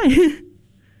 Say hi.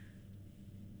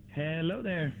 Hello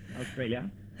there,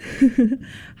 Australia.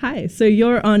 Hi, so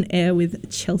you're on air with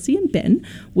Chelsea and Ben.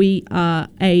 We are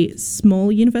a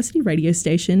small university radio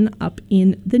station up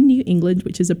in the New England,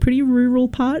 which is a pretty rural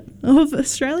part of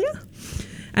Australia.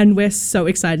 And we're so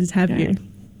excited to have you.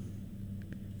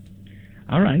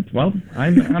 All right, well,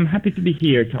 I'm happy to be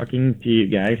here talking to you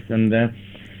guys, and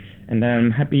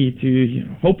I'm happy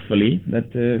to, hopefully,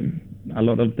 that a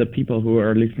lot of the people who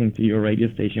are listening to your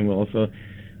radio station will also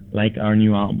like our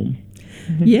new album.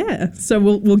 Yeah, so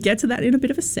we'll get to that in a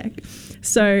bit of a sec.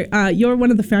 So you're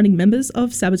one of the founding members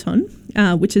of Sabaton,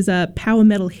 which is a power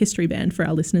metal history band for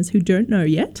our listeners who don't know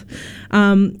yet.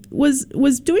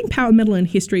 Was doing power metal and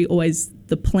history always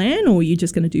the plan, or were you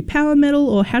just going to do power metal,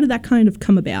 or how did that kind of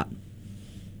come about?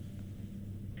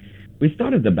 We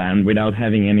started the band without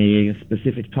having any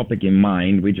specific topic in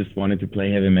mind. We just wanted to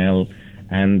play heavy metal,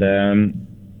 and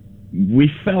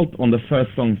we felt on the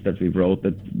first songs that we wrote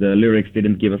that the lyrics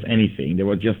didn't give us anything. They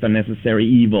were just a necessary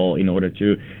evil in order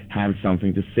to have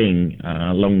something to sing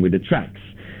along with the tracks.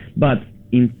 But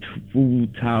in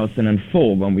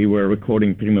 2004, when we were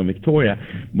recording Prima Victoria,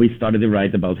 we started to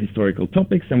write about historical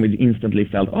topics, and we instantly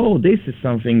felt, oh, this is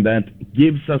something that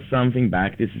gives us something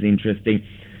back. This is interesting.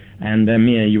 And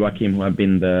me and Joachim, who have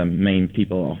been the main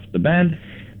people of the band,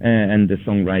 and the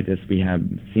songwriters, we have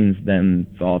since then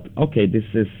thought, okay, this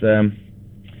is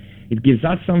it gives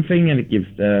us something, and it gives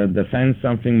the fans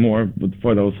something more. But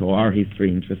for those who are history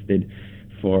interested,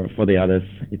 for the others,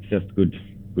 it's just good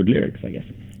lyrics, I guess.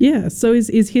 Yeah, so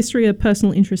is history a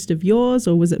personal interest of yours,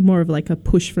 or was it more of like a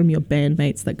push from your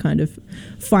bandmates, that kind of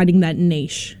finding that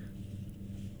niche?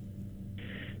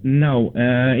 No,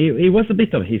 it was a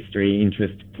bit of history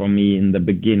interest for me in the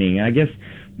beginning. I guess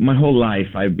my whole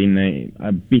life I've been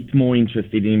a bit more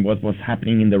interested in what was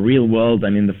happening in the real world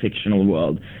than in the fictional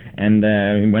world. And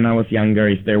when I was younger,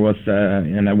 if there was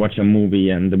and I watched a movie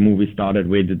and the movie started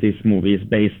with, this movie is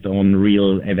based on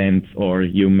real events or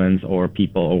humans or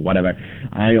people or whatever,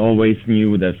 I always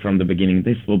knew that from the beginning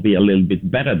this will be a little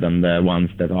bit better than the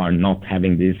ones that are not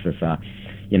having this as a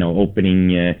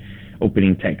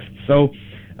opening text. So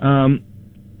I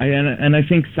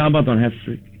think Sabaton has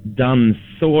done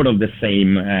sort of the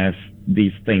same as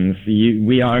these things.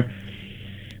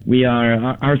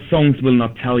 Our songs will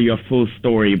not tell you a full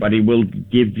story, but it will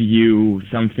give you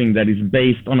something that is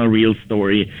based on a real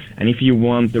story. And if you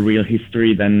want the real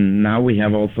history, then now we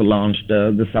have also launched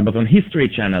the Sabaton History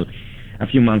Channel a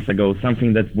few months ago,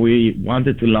 something that we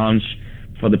wanted to launch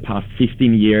for the past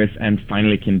 15 years and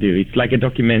finally can do. It's like a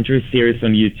documentary series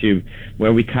on YouTube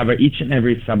where we cover each and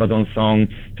every Sabaton song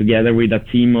together with a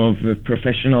team of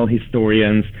professional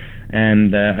historians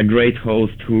and a great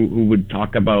host who would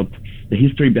talk about the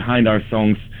history behind our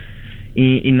songs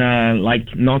in a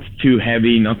not too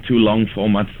heavy, not too long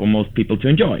format for most people to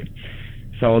enjoy.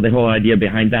 So the whole idea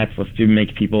behind that was to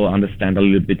make people understand a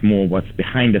little bit more what's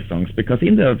behind the songs, because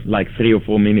in the 3 or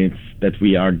 4 minutes that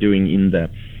we are doing in the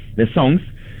songs,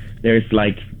 there's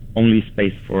only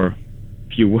space for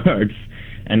few words,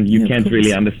 and you can't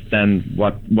really understand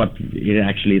what it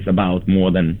actually is about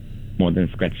more than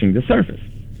scratching the surface.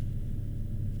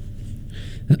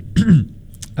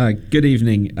 Good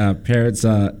evening, Pär. It's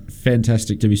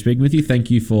fantastic to be speaking with you. Thank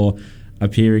you for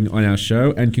appearing on our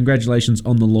show, and congratulations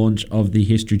on the launch of the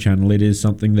History Channel. It is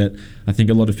something that I think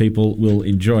a lot of people will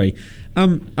enjoy.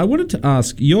 I wanted to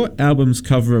ask, your albums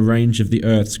cover a range of the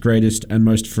Earth's greatest and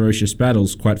most ferocious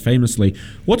battles, quite famously.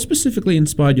 What specifically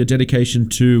inspired your dedication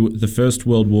to the First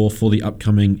World War for the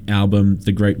upcoming album,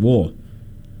 The Great War?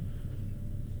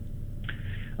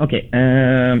 Okay,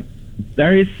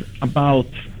 there is about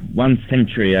 1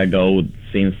 century ago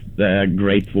since the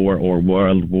Great War or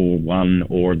World War I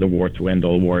or the war to end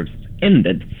all wars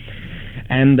ended.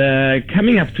 And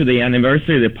coming up to the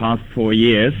anniversary of the past 4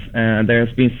 years, there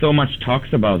has been so much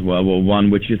talks about World War I,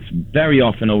 which is very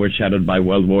often overshadowed by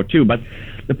World War II. But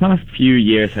the past few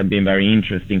years have been very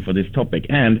interesting for this topic.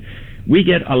 And we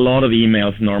get a lot of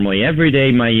emails normally. Every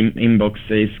day my inbox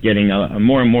is getting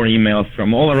more and more emails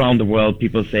from all around the world,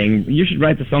 people saying, you should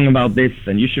write a song about this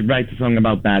and you should write a song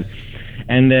about that.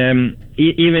 And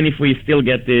even if we still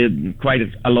get quite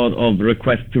a lot of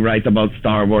requests to write about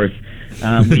Star Wars,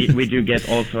 we do get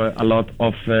also a lot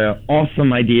of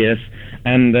awesome ideas.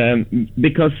 And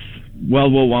because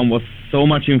World War I was so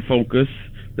much in focus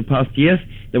the past years,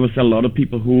 there was a lot of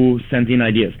people who sent in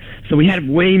ideas. So we had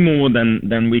way more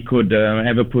than we could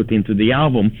ever put into the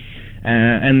album.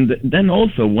 And then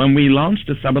also, when we launched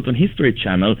the Sabaton History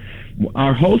Channel,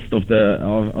 our host of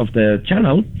the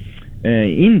channel,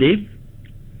 Indy,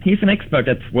 he's an expert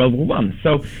at World War I.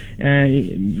 So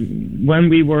when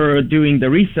we were doing the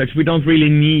research, we don't really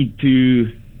need to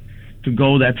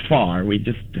go that far. We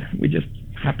just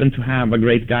happen to have a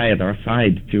great guy at our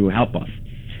side to help us.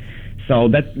 So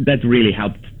that really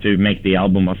helped to make the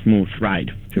album a smooth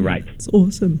ride to write. It's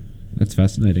awesome. That's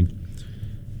fascinating.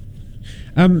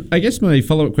 I guess my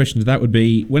follow-up question to that would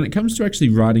be, when it comes to actually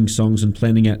writing songs and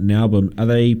planning out an album, are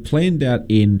they planned out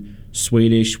in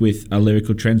Swedish with a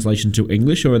lyrical translation to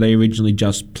English, or are they originally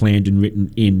just planned and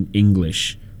written in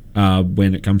English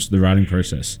when it comes to the writing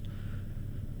process?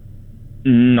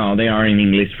 No, they are in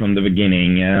English from the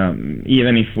beginning.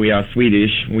 Even if we are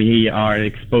Swedish, we are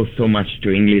exposed so much to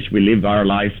English. We live our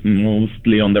lives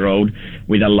mostly on the road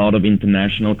with a lot of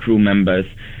international crew members.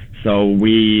 So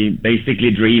we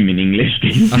basically dream in English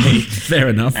these days. Fair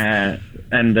enough.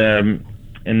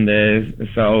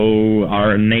 So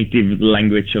our native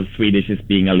language of Swedish is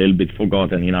being a little bit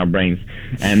forgotten in our brains.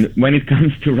 And when it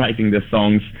comes to writing the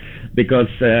songs, because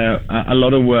a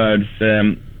lot of words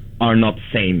are not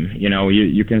same. You know,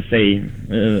 you can say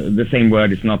the same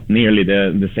word is not nearly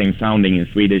the same sounding in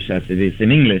Swedish as it is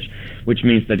in English, which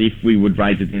means that if we would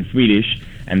write it in Swedish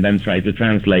and then try to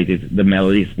translate it, the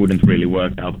melodies wouldn't really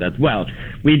work out that well.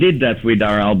 We did that with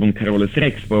our album Carolus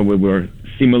Rex, where we were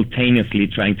simultaneously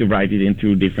trying to write it in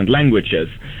 2 different languages.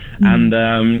 And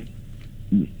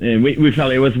we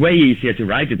felt it was way easier to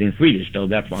write it in Swedish, though,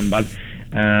 that one. But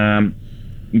and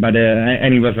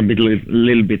it was a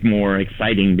little bit more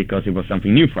exciting because it was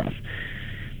something new for us.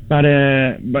 But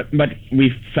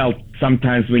we felt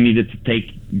sometimes we needed to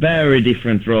take very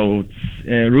different routes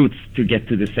to get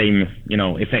to the same,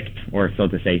 effect, or so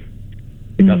to say,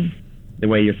 because the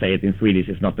way you say it in Swedish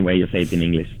is not the way you say it in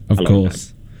English. Of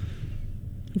course.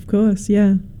 Of course,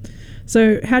 yeah.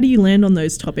 So how do you land on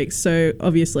those topics? So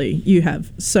obviously you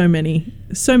have so many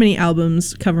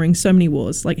albums covering so many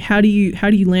wars. Like how do you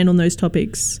land on those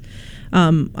topics?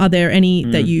 Are there any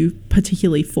that you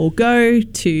particularly forego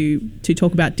to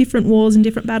talk about different wars and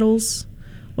different battles?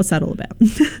 What's that all about?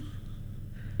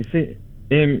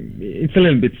 It's a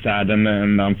little bit sad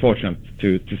and unfortunate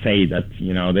to say that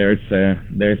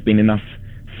there's been enough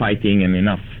fighting and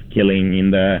enough killing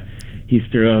in the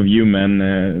history of human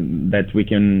that we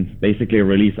can basically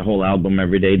release a whole album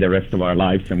every day the rest of our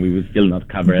lives, and we will still not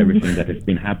cover everything that has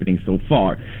been happening so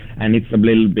far. And it's a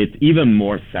little bit even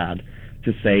more sad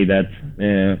to say that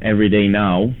every day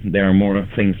now there are more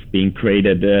things being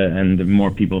created and more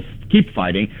people keep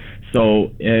fighting.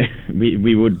 So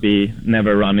we would be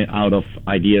never running out of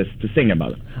ideas to sing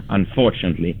about,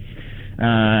 unfortunately.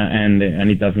 And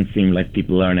it doesn't seem like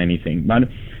people learn anything. But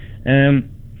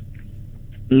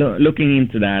looking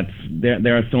into that,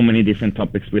 there are so many different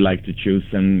topics we like to choose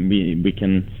and we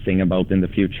can sing about in the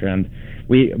future. And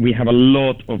we have a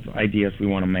lot of ideas we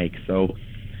want to make. So,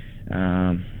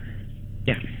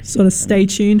 yeah. Sort of stay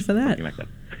tuned for that. Like that.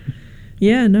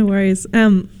 Yeah, no worries.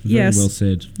 Very yes. well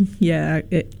said. Yeah,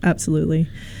 absolutely.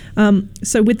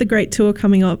 So with the Great Tour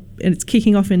coming up, and it's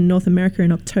kicking off in North America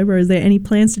in October, is there any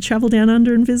plans to travel down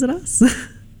under and visit us?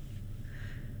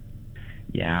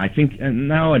 Yeah, I think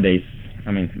nowadays,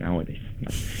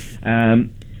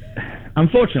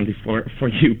 unfortunately for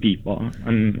you people,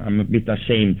 I'm a bit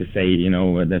ashamed to say,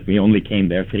 that we only came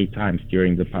there 3 times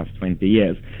during the past 20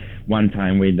 years. one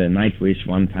time with the Nightwish,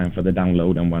 one time for the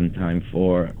download, and one time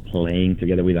for playing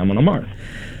together with Amon Amarth.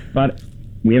 But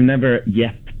we have never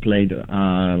yet played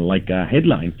like a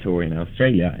headline tour in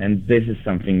Australia, and this is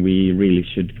something we really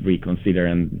should reconsider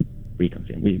and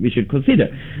we should consider,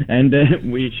 and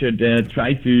we should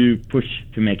try to push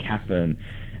to make happen.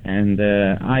 And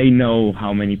I know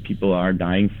how many people are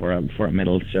dying for a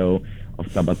metal show of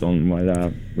Sabaton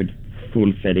with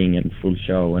full setting and full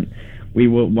show, and we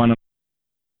will want to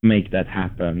make that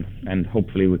happen, and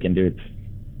hopefully we can do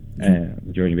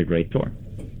it during the Great Tour.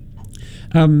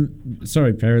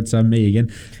 Sorry, Pär, it's me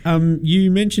again.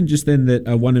 You mentioned just then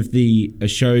that one of the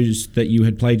shows that you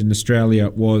had played in Australia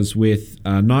was with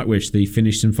Nightwish, the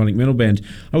Finnish symphonic metal band.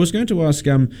 I was going to ask,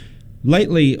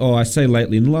 lately, or I say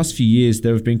lately, in the last few years,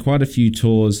 there have been quite a few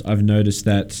tours. I've noticed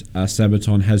that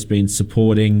Sabaton has been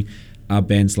supporting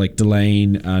bands like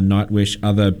Delane, Nightwish,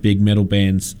 other big metal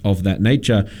bands of that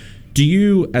nature. Do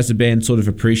you, as a band, sort of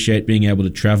appreciate being able to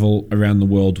travel around the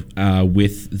world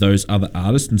with those other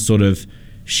artists and sort of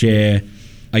share,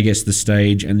 I guess, the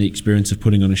stage and the experience of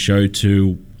putting on a show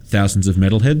to thousands of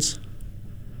metalheads?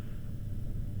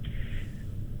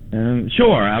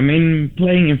 Sure. I mean,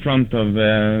 playing in front of,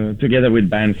 together with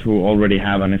bands who already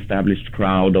have an established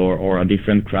crowd or a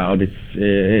different crowd,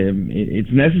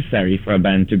 it's necessary for a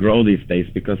band to grow these days,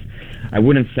 because I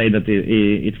wouldn't say that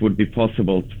it would be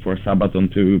possible for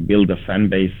Sabaton to build a fan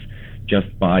base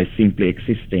just by simply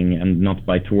existing and not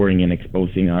by touring and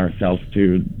exposing ourselves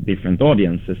to different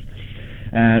audiences.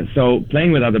 So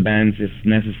playing with other bands is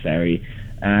necessary.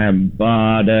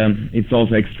 But it's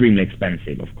also extremely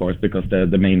expensive, of course, because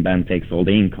the main band takes all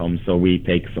the income, so we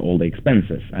take all the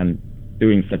expenses, and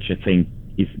doing such a thing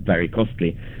is very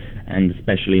costly, and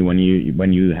especially when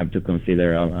you have to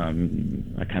consider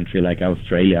a country like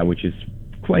Australia, which is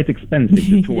quite expensive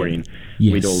to tour in.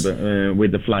 Yes. With all the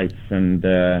with the flights and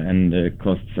the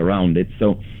costs around it.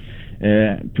 So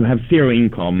to have zero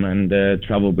income and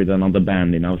travel with another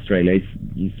band in Australia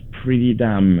is pretty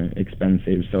damn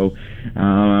expensive. So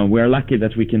we're lucky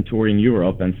that we can tour in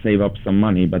Europe and save up some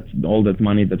money, but all that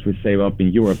money that we save up in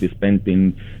Europe is spent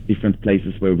in different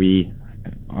places where we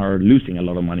are losing a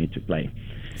lot of money to play.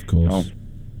 Of course. So,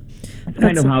 that's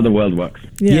kind of how the world works.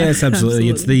 Yeah, yes, absolutely.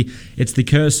 It's the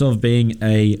curse of being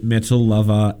a metal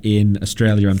lover in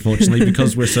Australia, unfortunately,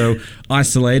 because we're so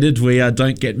isolated. We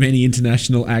don't get many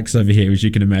international acts over here, as you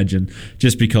can imagine,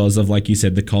 just because of, like you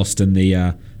said, the cost and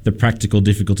the practical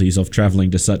difficulties of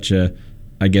travelling to such a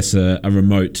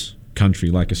remote country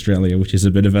like Australia, which is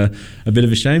a bit of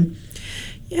a shame.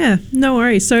 Yeah, no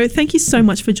worries. So thank you so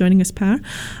much for joining us, Pär.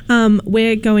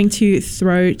 We're going to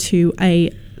throw to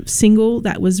a single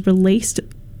that was released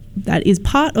that is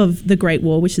part of The Great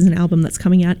War, which is an album that's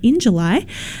coming out in July,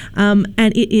 and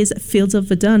it is Fields of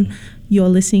Verdun. You're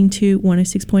listening to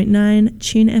 106.9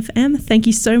 Tune FM. Thank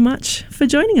you so much for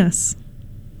joining us.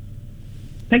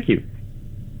 Thank you.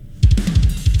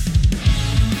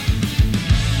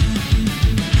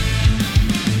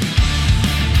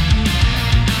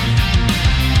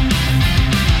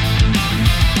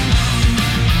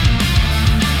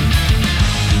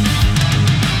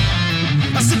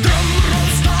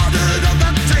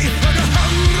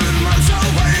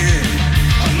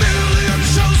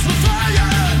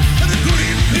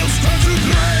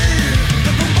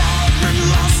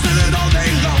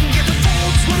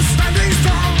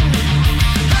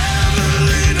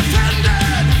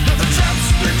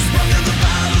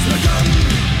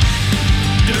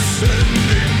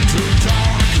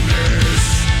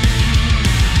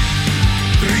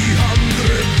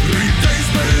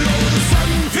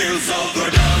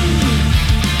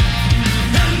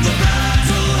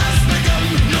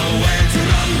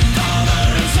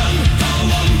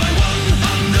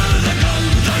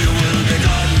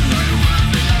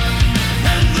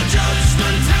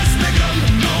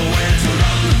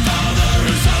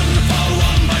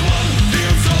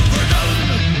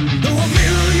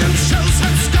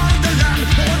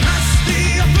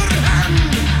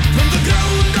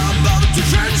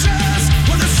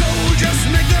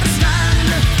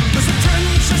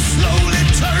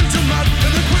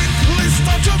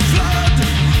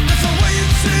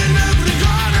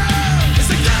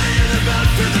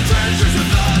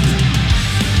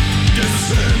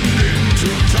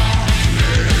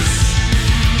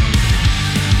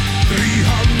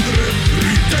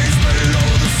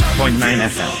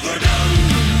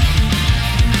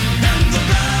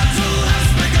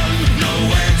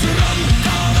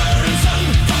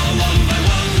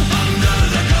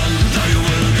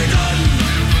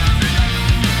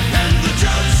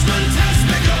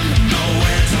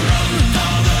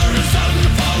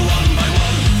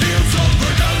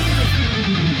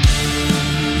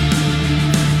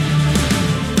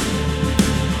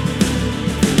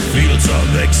 fields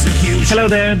of execution. Hello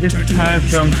there, this is Pär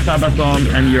from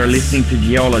Sabaton, and you're listening to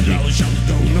Geology. Thou shalt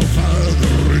go no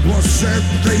further, it was said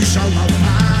they shall not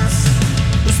pass.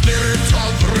 The spirit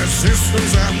of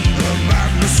resistance and the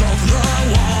madness of the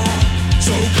war.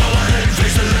 So go ahead,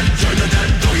 face the lead, join the dead,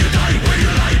 though you die where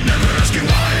you lie, never asking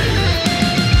why.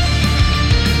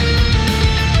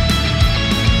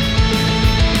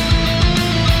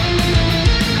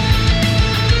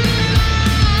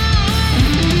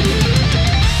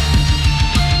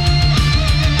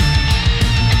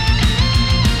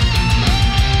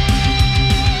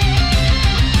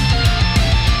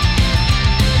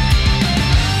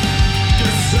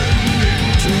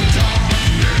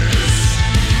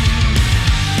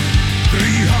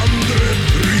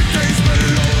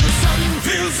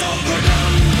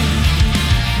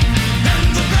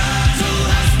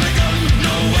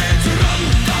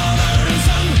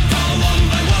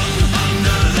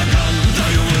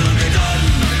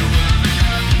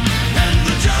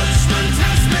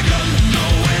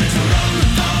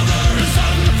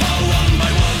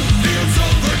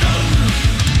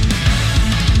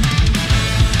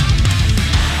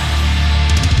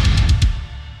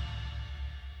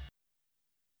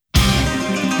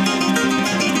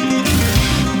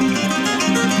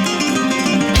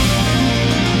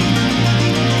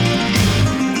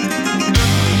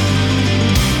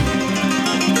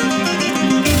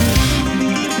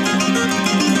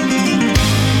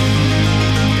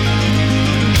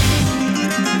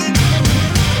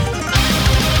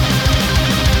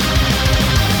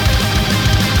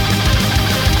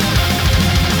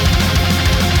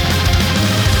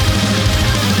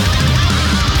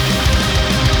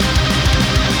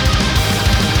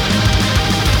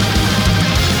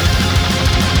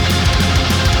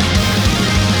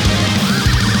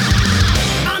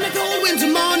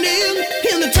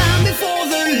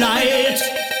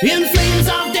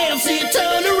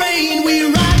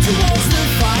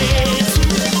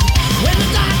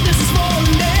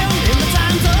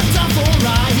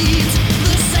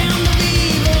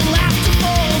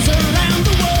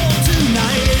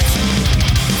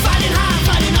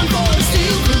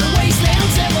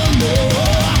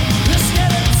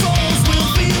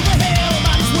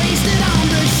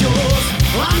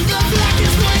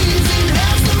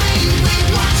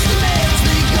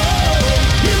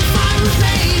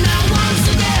 Now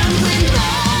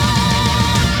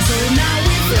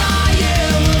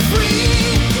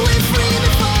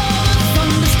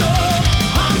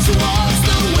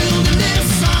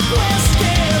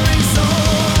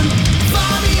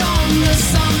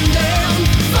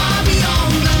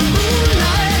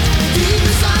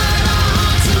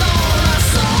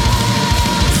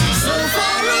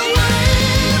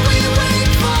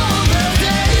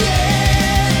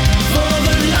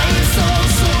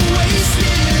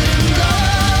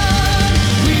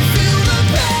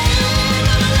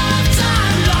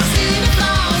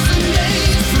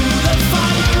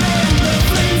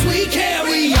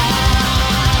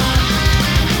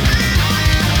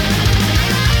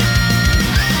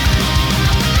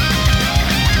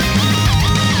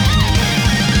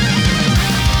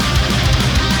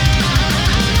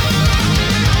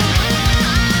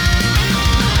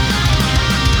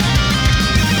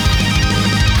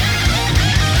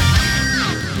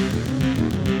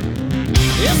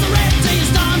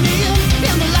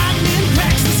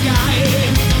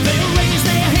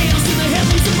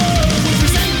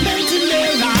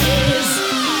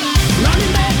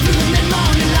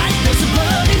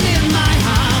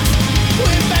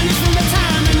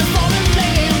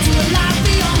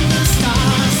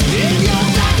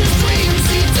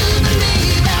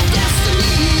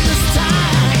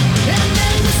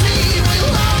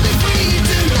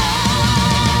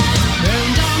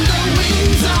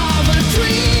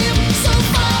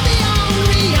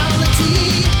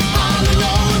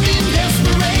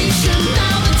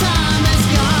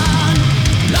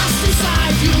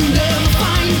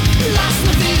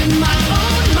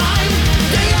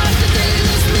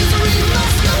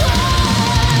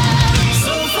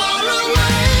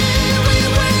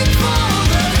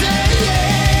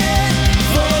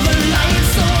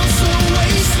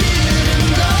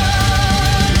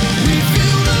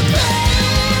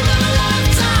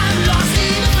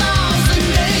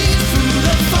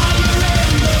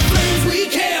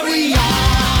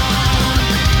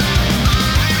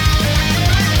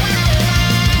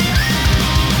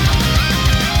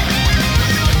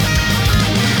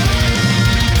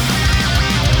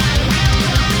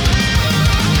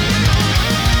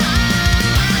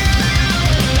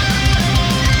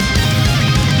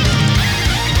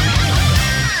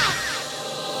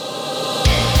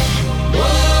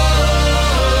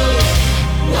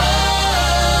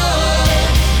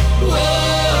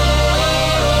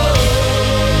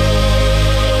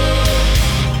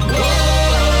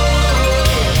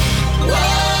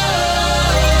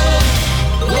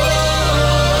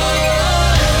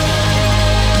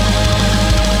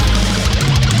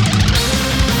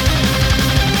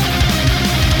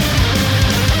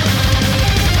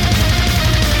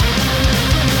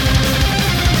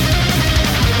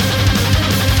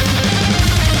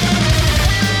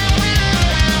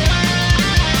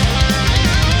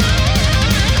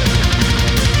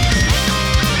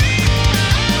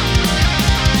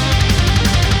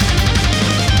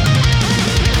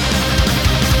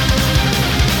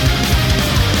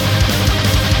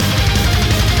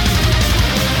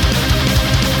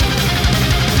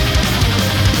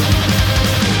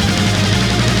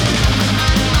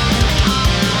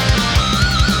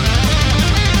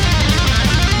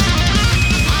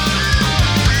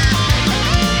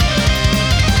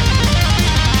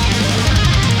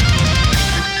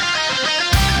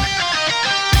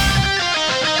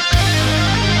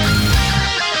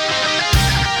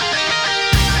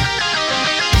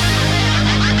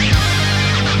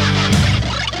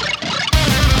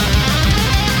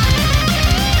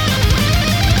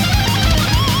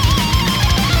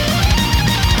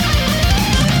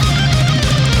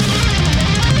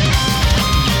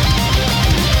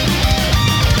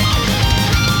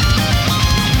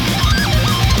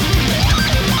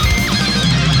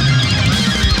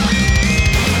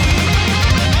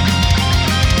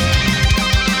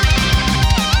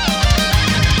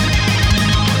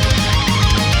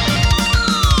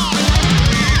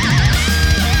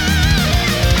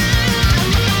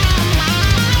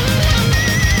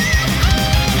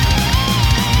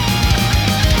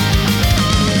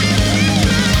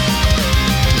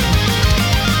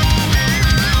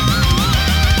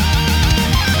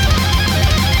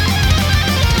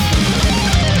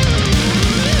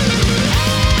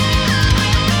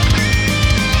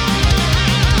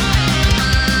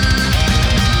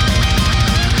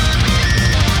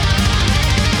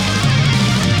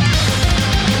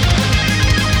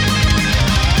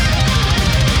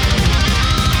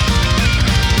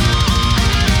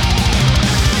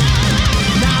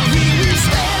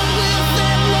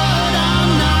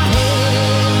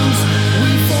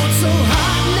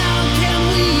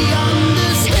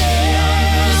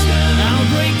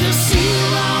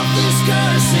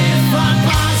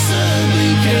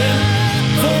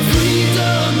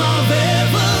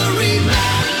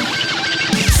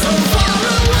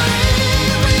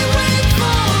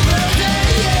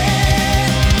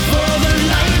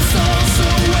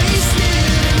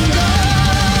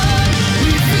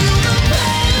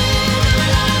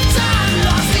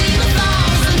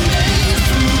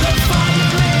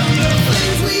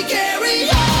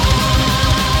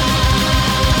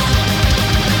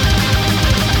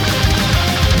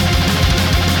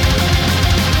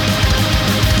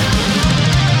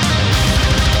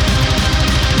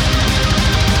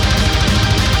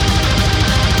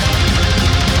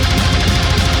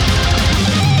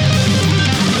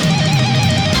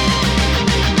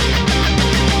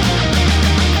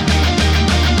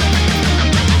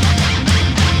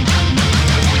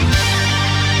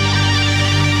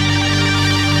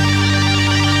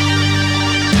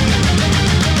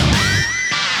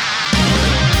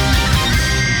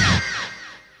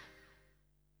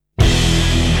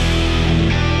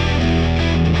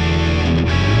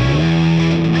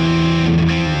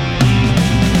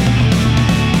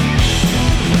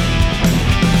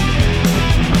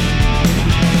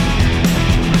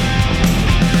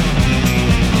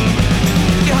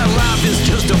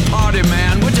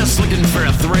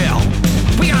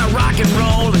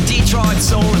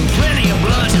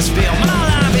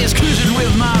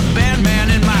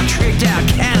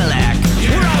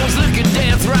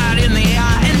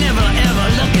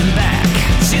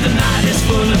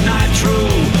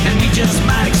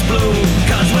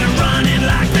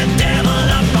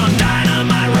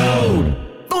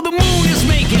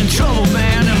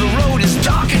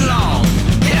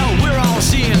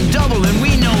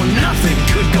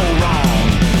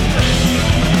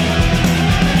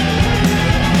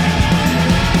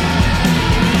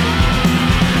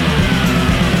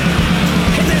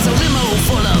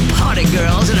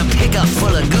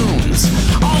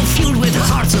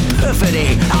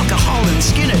graffiti, alcohol and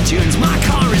Skinner tunes. My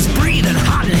car is breathing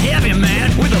hot and heavy,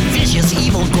 man, with a vicious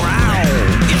evil growl.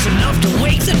 It's enough to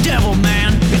wake the devil,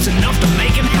 man. It's enough to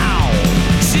make him howl.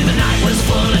 See, the night was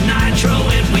full of nitro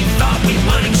and we thought we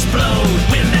would explode.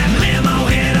 When that limo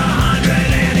hit 100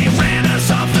 and he ran us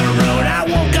off the road. I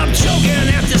woke up choking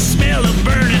at the smell of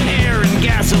burning hair and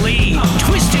gasoline.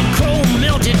 Twisted chrome,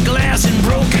 melted glass and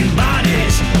broken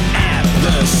bodies at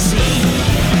the scene.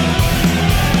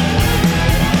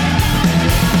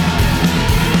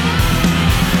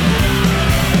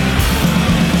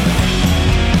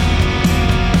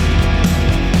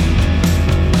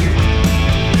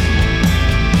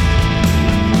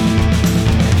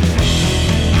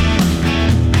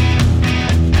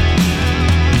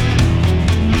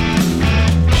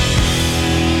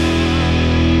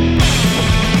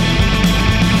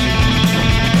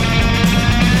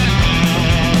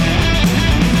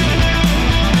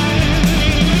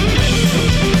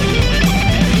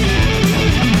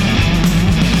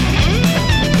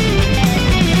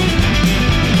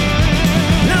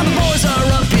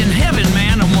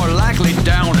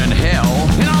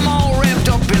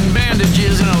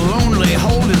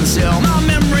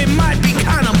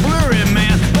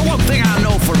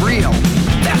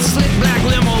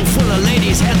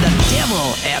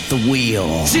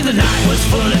 See, the night was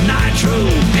full of nitro,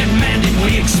 and man did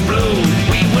we explode.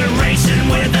 We were racing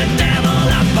with the devil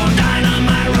up on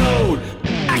Dynamite Road.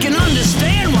 I can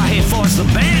understand why he forced the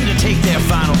band to take their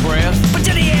final breath, but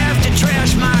did he have to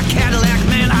trash my Cadillac,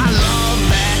 man? I love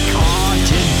that car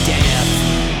to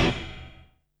death.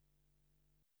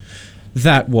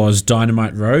 That was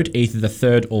Dynamite Road, either the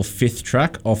third or fifth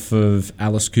track off of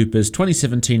Alice Cooper's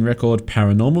 2017 record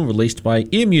Paranormal, released by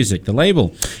Ear Music, the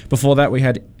label. Before that, we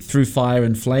had Through Fire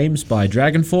and Flames by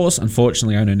Dragon Force.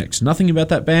 Unfortunately, I know next to nothing about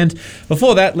that band.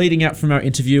 Before that, leading out from our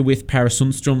interview with Pär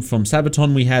Sundström from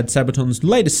Sabaton, we had Sabaton's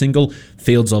latest single,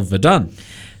 Fields of Verdun.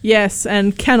 Yes,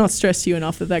 and cannot stress you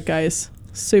enough that guy is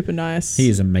super nice. He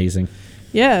is amazing.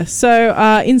 Yeah, so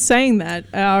in saying that,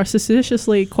 our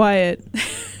suspiciously quiet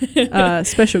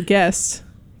special guest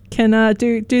can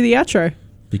do the outro.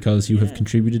 Because you have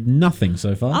contributed nothing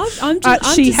so far. I'm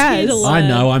just she here has. to learn. I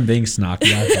know, I'm being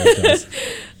snarky. I apologize.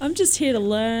 I'm just here to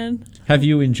learn. Have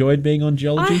you enjoyed being on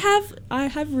Geology? I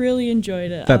have really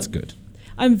enjoyed it. That's good.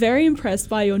 I'm very impressed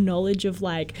by your knowledge of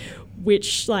like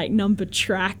which like number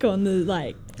track on the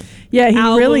like. Yeah, he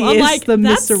album. really I'm is like, the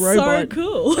that's Mr. Robot. so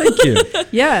cool. Thank you.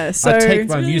 Yeah, so I take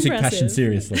my really music impressive. passion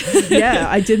seriously. yeah,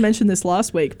 I did mention this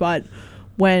last week, but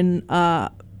when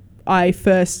I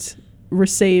first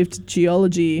received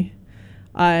Geology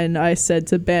and I said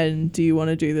to Ben, do you want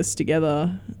to do this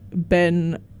together?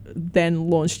 Ben then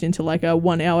launched into like a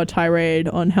 1 hour tirade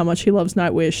on how much he loves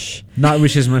Nightwish.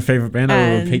 Nightwish is my favourite band. I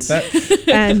will repeat that.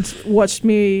 And watched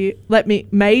me,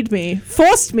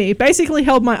 forced me, basically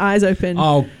held my eyes open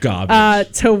Oh,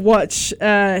 garbage. to watch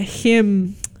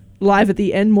him live at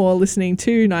the Enmore listening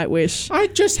to Nightwish. I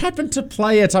just happened to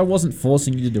play it. I wasn't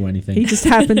forcing you to do anything. He just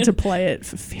happened to play it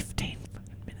for 15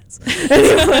 fucking minutes.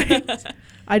 Anyway,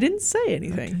 I didn't say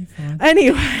anything. Okay, fine.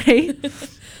 Anyway,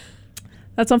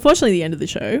 that's unfortunately the end of the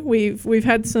show. We've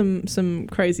had some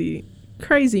crazy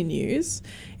news,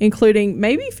 including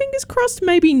maybe fingers crossed,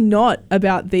 maybe not,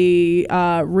 about the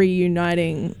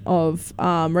reuniting of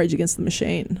Rage Against the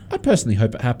Machine. I personally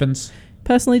hope it happens.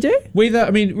 Personally, do.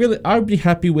 Really, I would be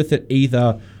happy with it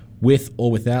either with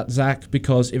or without Zach,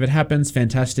 because if it happens,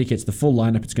 fantastic. It's the full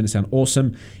lineup. It's going to sound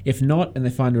awesome. If not, and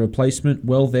they find a replacement,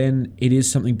 well, then it is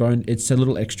something bone. It's a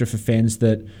little extra for fans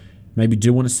that maybe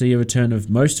do want to see a return of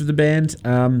most of the band.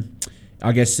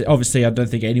 I guess, obviously, I don't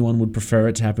think anyone would prefer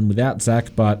it to happen without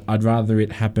Zach, but I'd rather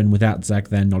it happen without Zach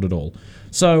than not at all.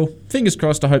 So, fingers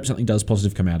crossed, I hope something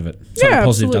positive come out of it. Something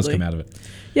positive does come out of it.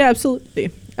 Yeah,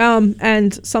 absolutely.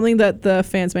 And something that the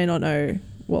fans may not know,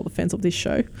 well, the fans of this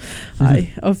show,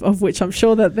 of which I'm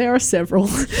sure that there are several,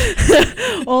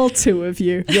 all two of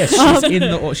you. Yes,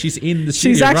 she's in the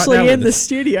studio. She's actually right now in the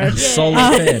studio. Solo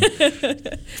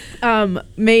fan.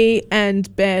 Me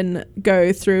and Ben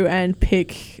go through and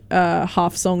pick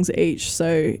half songs each.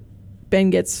 So Ben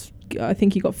gets, I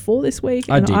think he got 4 this week,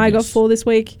 and I got 4 this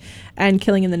week. And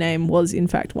Killing in the Name was, in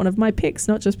fact, one of my picks,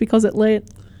 not just because it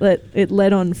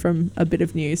led on from a bit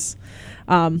of news.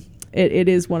 It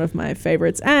is one of my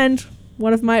favorites and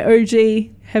one of my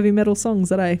OG heavy metal songs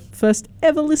that I first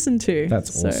ever listened to.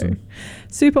 That's awesome.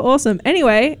 Super awesome.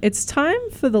 Anyway, it's time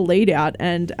for the lead out,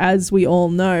 and as we all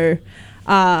know,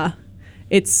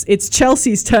 it's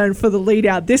Chelsea's turn for the lead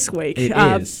out this week. It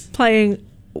is. Playing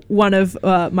one of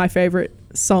my favorite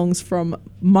songs from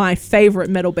my favorite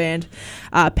metal band,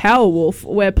 Powerwolf.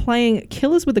 We're playing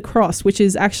Killers with the Cross, which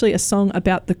is actually a song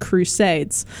about the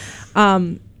Crusades.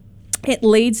 It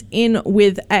leads in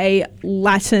with a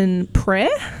Latin prayer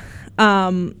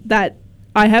that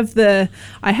I have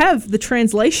the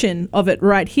translation of it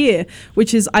right here,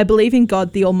 which is, I believe in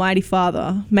God, the Almighty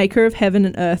Father, maker of heaven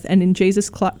and earth, and in Jesus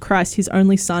Christ, his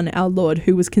only Son, our Lord,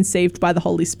 who was conceived by the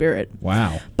Holy Spirit.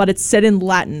 Wow. But it's said in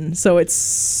Latin, so it's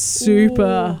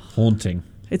super haunting.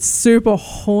 It's super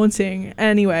haunting.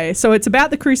 Anyway, so it's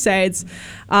about the Crusades.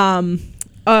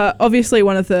 Obviously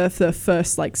one of the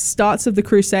first like starts of the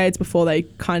Crusades before they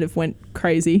kind of went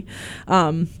crazy.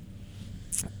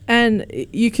 And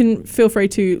you can feel free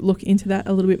to look into that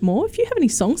a little bit more. If you have any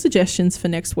song suggestions for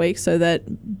next week so that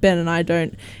Ben and I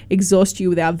don't exhaust you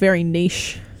with our very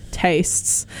niche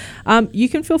tastes, you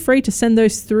can feel free to send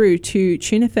those through to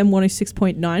Tune FM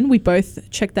 106.9. We both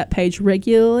check that page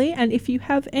regularly. And if you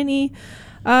have any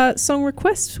song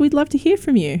requests, we'd love to hear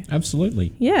from you.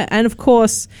 Absolutely. Yeah. And of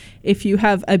course, if you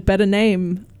have a better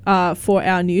name for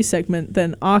our new segment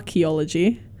than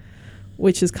Archaeology,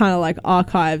 which is kind of like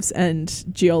archives and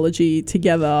geology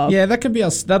together. Yeah, that could be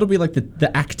us. That'll be like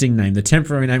the acting name, the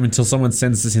temporary name until someone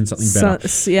sends us in something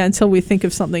better. Yeah, until we think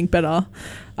of something better.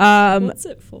 What's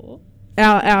it for?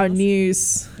 Our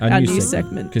news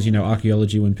segment. Because,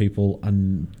 archaeology, when people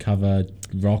uncover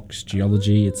rocks,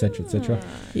 geology, etc., etc.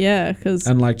 Yeah, because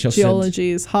Chelsea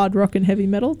geology is hard rock and heavy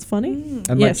metal. It's funny.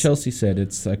 And like Chelsea said,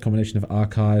 it's a combination of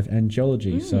archive and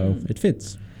geology, so it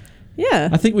fits. Yeah.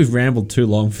 I think we've rambled too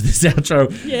long for this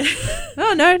outro. Yeah.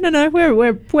 Oh, no.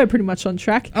 We're pretty much on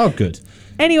track. Oh, good.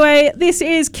 Anyway, this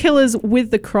is Killers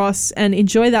with the Cross, and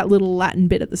enjoy that little Latin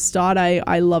bit at the start.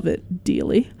 I love it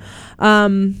dearly.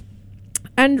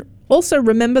 And also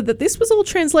remember that this was all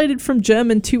translated from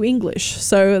German to English,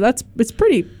 so it's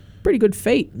pretty good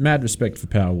feat. Mad respect for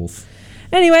Powerwolf.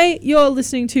 Anyway, you're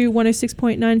listening to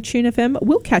 106.9 Tune FM.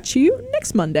 We'll catch you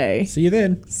next Monday. See you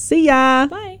then. See ya.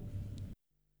 Bye.